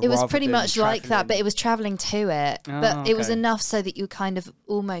artists or whatever. It was rather pretty than much like that, travelling. but it was travelling to it. Oh, but it was okay. enough so that you kind of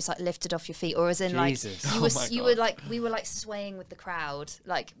almost like lifted off your feet, or as in Jesus. like Oh my you were God. like we were like swaying with the crowd,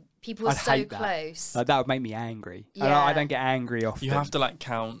 like people were I'd so hate that. close. Like, that would make me angry. And Yeah. I don't get angry often. You have to like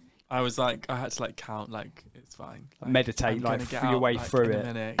count. I had to like count. Like it's fine. Like, Meditate, I'm like, gonna get for your out, way like, through in a it.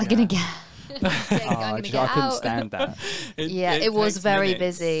 minute, I'm yeah. gonna get. Oh, I'm gonna do you get know, I couldn't out. stand that. Yeah, it was takes very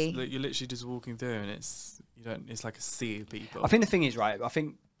minutes. busy. Like, you're literally just walking through, and it's like a sea of people. I think the thing is, right, I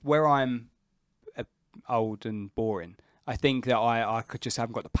think where I'm old and boring, I think that I could just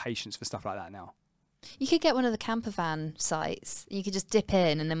haven't got the patience for stuff like that now. You could get one of the camper van sites. You could just dip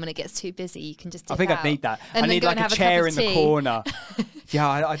in, and then when it gets too busy, you can just dip I think out. I'd need that. And I then need go like and a have a chair cup in of the tea. corner. Yeah,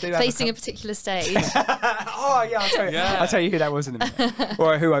 I do have facing a cup- particular stage. Oh yeah, I'll tell you who that was in a minute,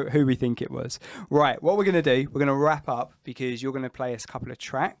 or who we think it was. Right, what we're gonna do? We're gonna wrap up because you're gonna play us a couple of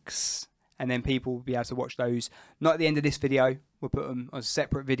tracks, and then people will be able to watch those. Not at the end of this video. We'll put them as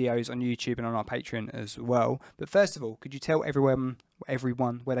separate videos on YouTube and on our Patreon as well. But first of all, could you tell everyone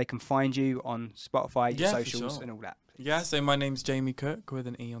where they can find you on Spotify, your Yeah, for socials, sure. and all that? please? Yeah, so my name's Jamie Cook with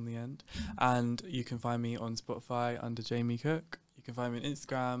an E on the end, and you can find me on Spotify under Jamie Cook. You can find me on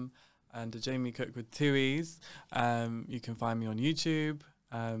Instagram under Jamie Cook with 2 E's. You can find me on YouTube.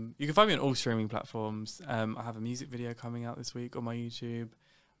 You can find me on all streaming platforms. I have a music video coming out this week on my YouTube,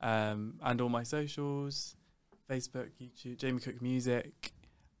 and all my socials, Facebook, YouTube, Jamie Cook Music.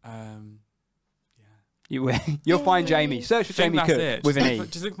 You'll find Jamie. Search for Jamie Cooke with an E.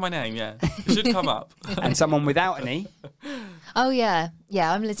 Just look for my name, yeah. It should come up. And someone without an E. Oh, yeah.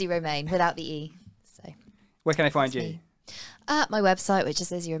 Yeah, I'm Lizzie Romaine without the E. So where can I find you? Me. At my website, which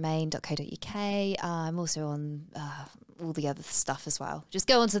is lizzieromaine.co.uk. I'm also on all the other stuff as well. Just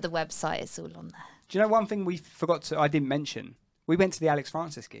go onto the website. It's all on there. Do you know one thing I didn't mention? We went to the Alex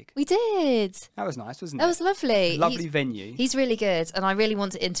Francis gig. We did. That was nice, wasn't it? That was lovely. Lovely venue. He's really good, and I really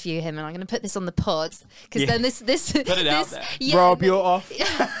want to interview him, and I'm going to put this on the pod because then this put it out there. Yeah, Rob, you're off.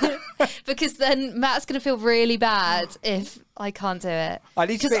 Because then Matt's going to feel really bad if I can't do it.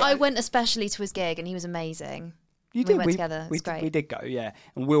 Because I went especially to his gig, and he was amazing. You did. We went together. It was great. We did go, yeah.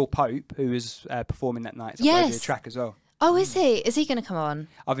 And Will Pope, who was performing that night, yes, a track as well. Oh, is he? Is he going to come on?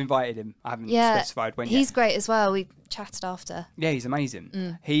 I've invited him. I haven't specified when yet. He's great as well. We chatted after. Yeah, he's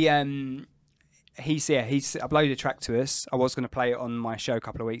amazing. He's uploaded a track to us. I was going to play it on my show a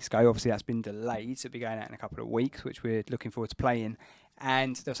couple of weeks ago. Obviously, that's been delayed. So it'll be going out in a couple of weeks, which we're looking forward to playing.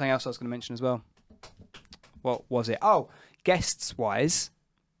 And there was something else I was going to mention as well. What was it? Oh, guests-wise,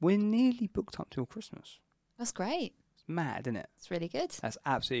 we're nearly booked up till Christmas. That's great. Mad, isn't it? It's really good. That's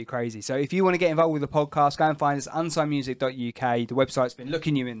absolutely crazy. So if you want to get involved with the podcast, go and find us at unsignedmusic.uk. The website's been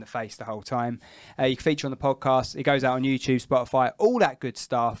looking you in the face the whole time. You can feature on the podcast. It goes out on YouTube, Spotify, all that good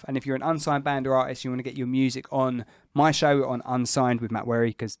stuff. And if you're an unsigned band or artist, you want to get your music on my show on Unsigned with Matt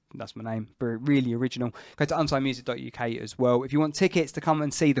Werry, because that's my name, really original. Go to unsignedmusic.uk as well. If you want tickets to come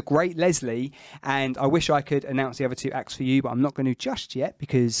and see the great Leslie, and I wish I could announce the other two acts for you, but I'm not going to just yet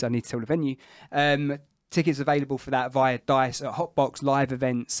because I need to tell the venue. Tickets available for that via Dice at Hotbox Live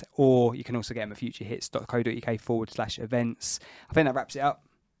Events, or you can also get them at futurehits.co.uk/events. I think that wraps it up.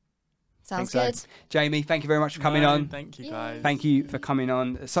 Sounds good. So. Jamie, thank you very much for coming on. Thank you, guys. Thank you for coming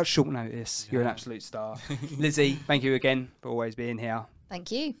on at such short notice. You're an absolute star. Lizzie, thank you again for always being here. Thank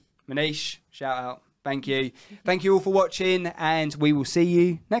you. Manish, shout out. Thank you. Thank you all for watching, and we will see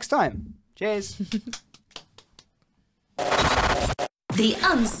you next time. Cheers. The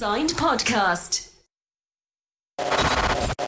Unsigned Podcast.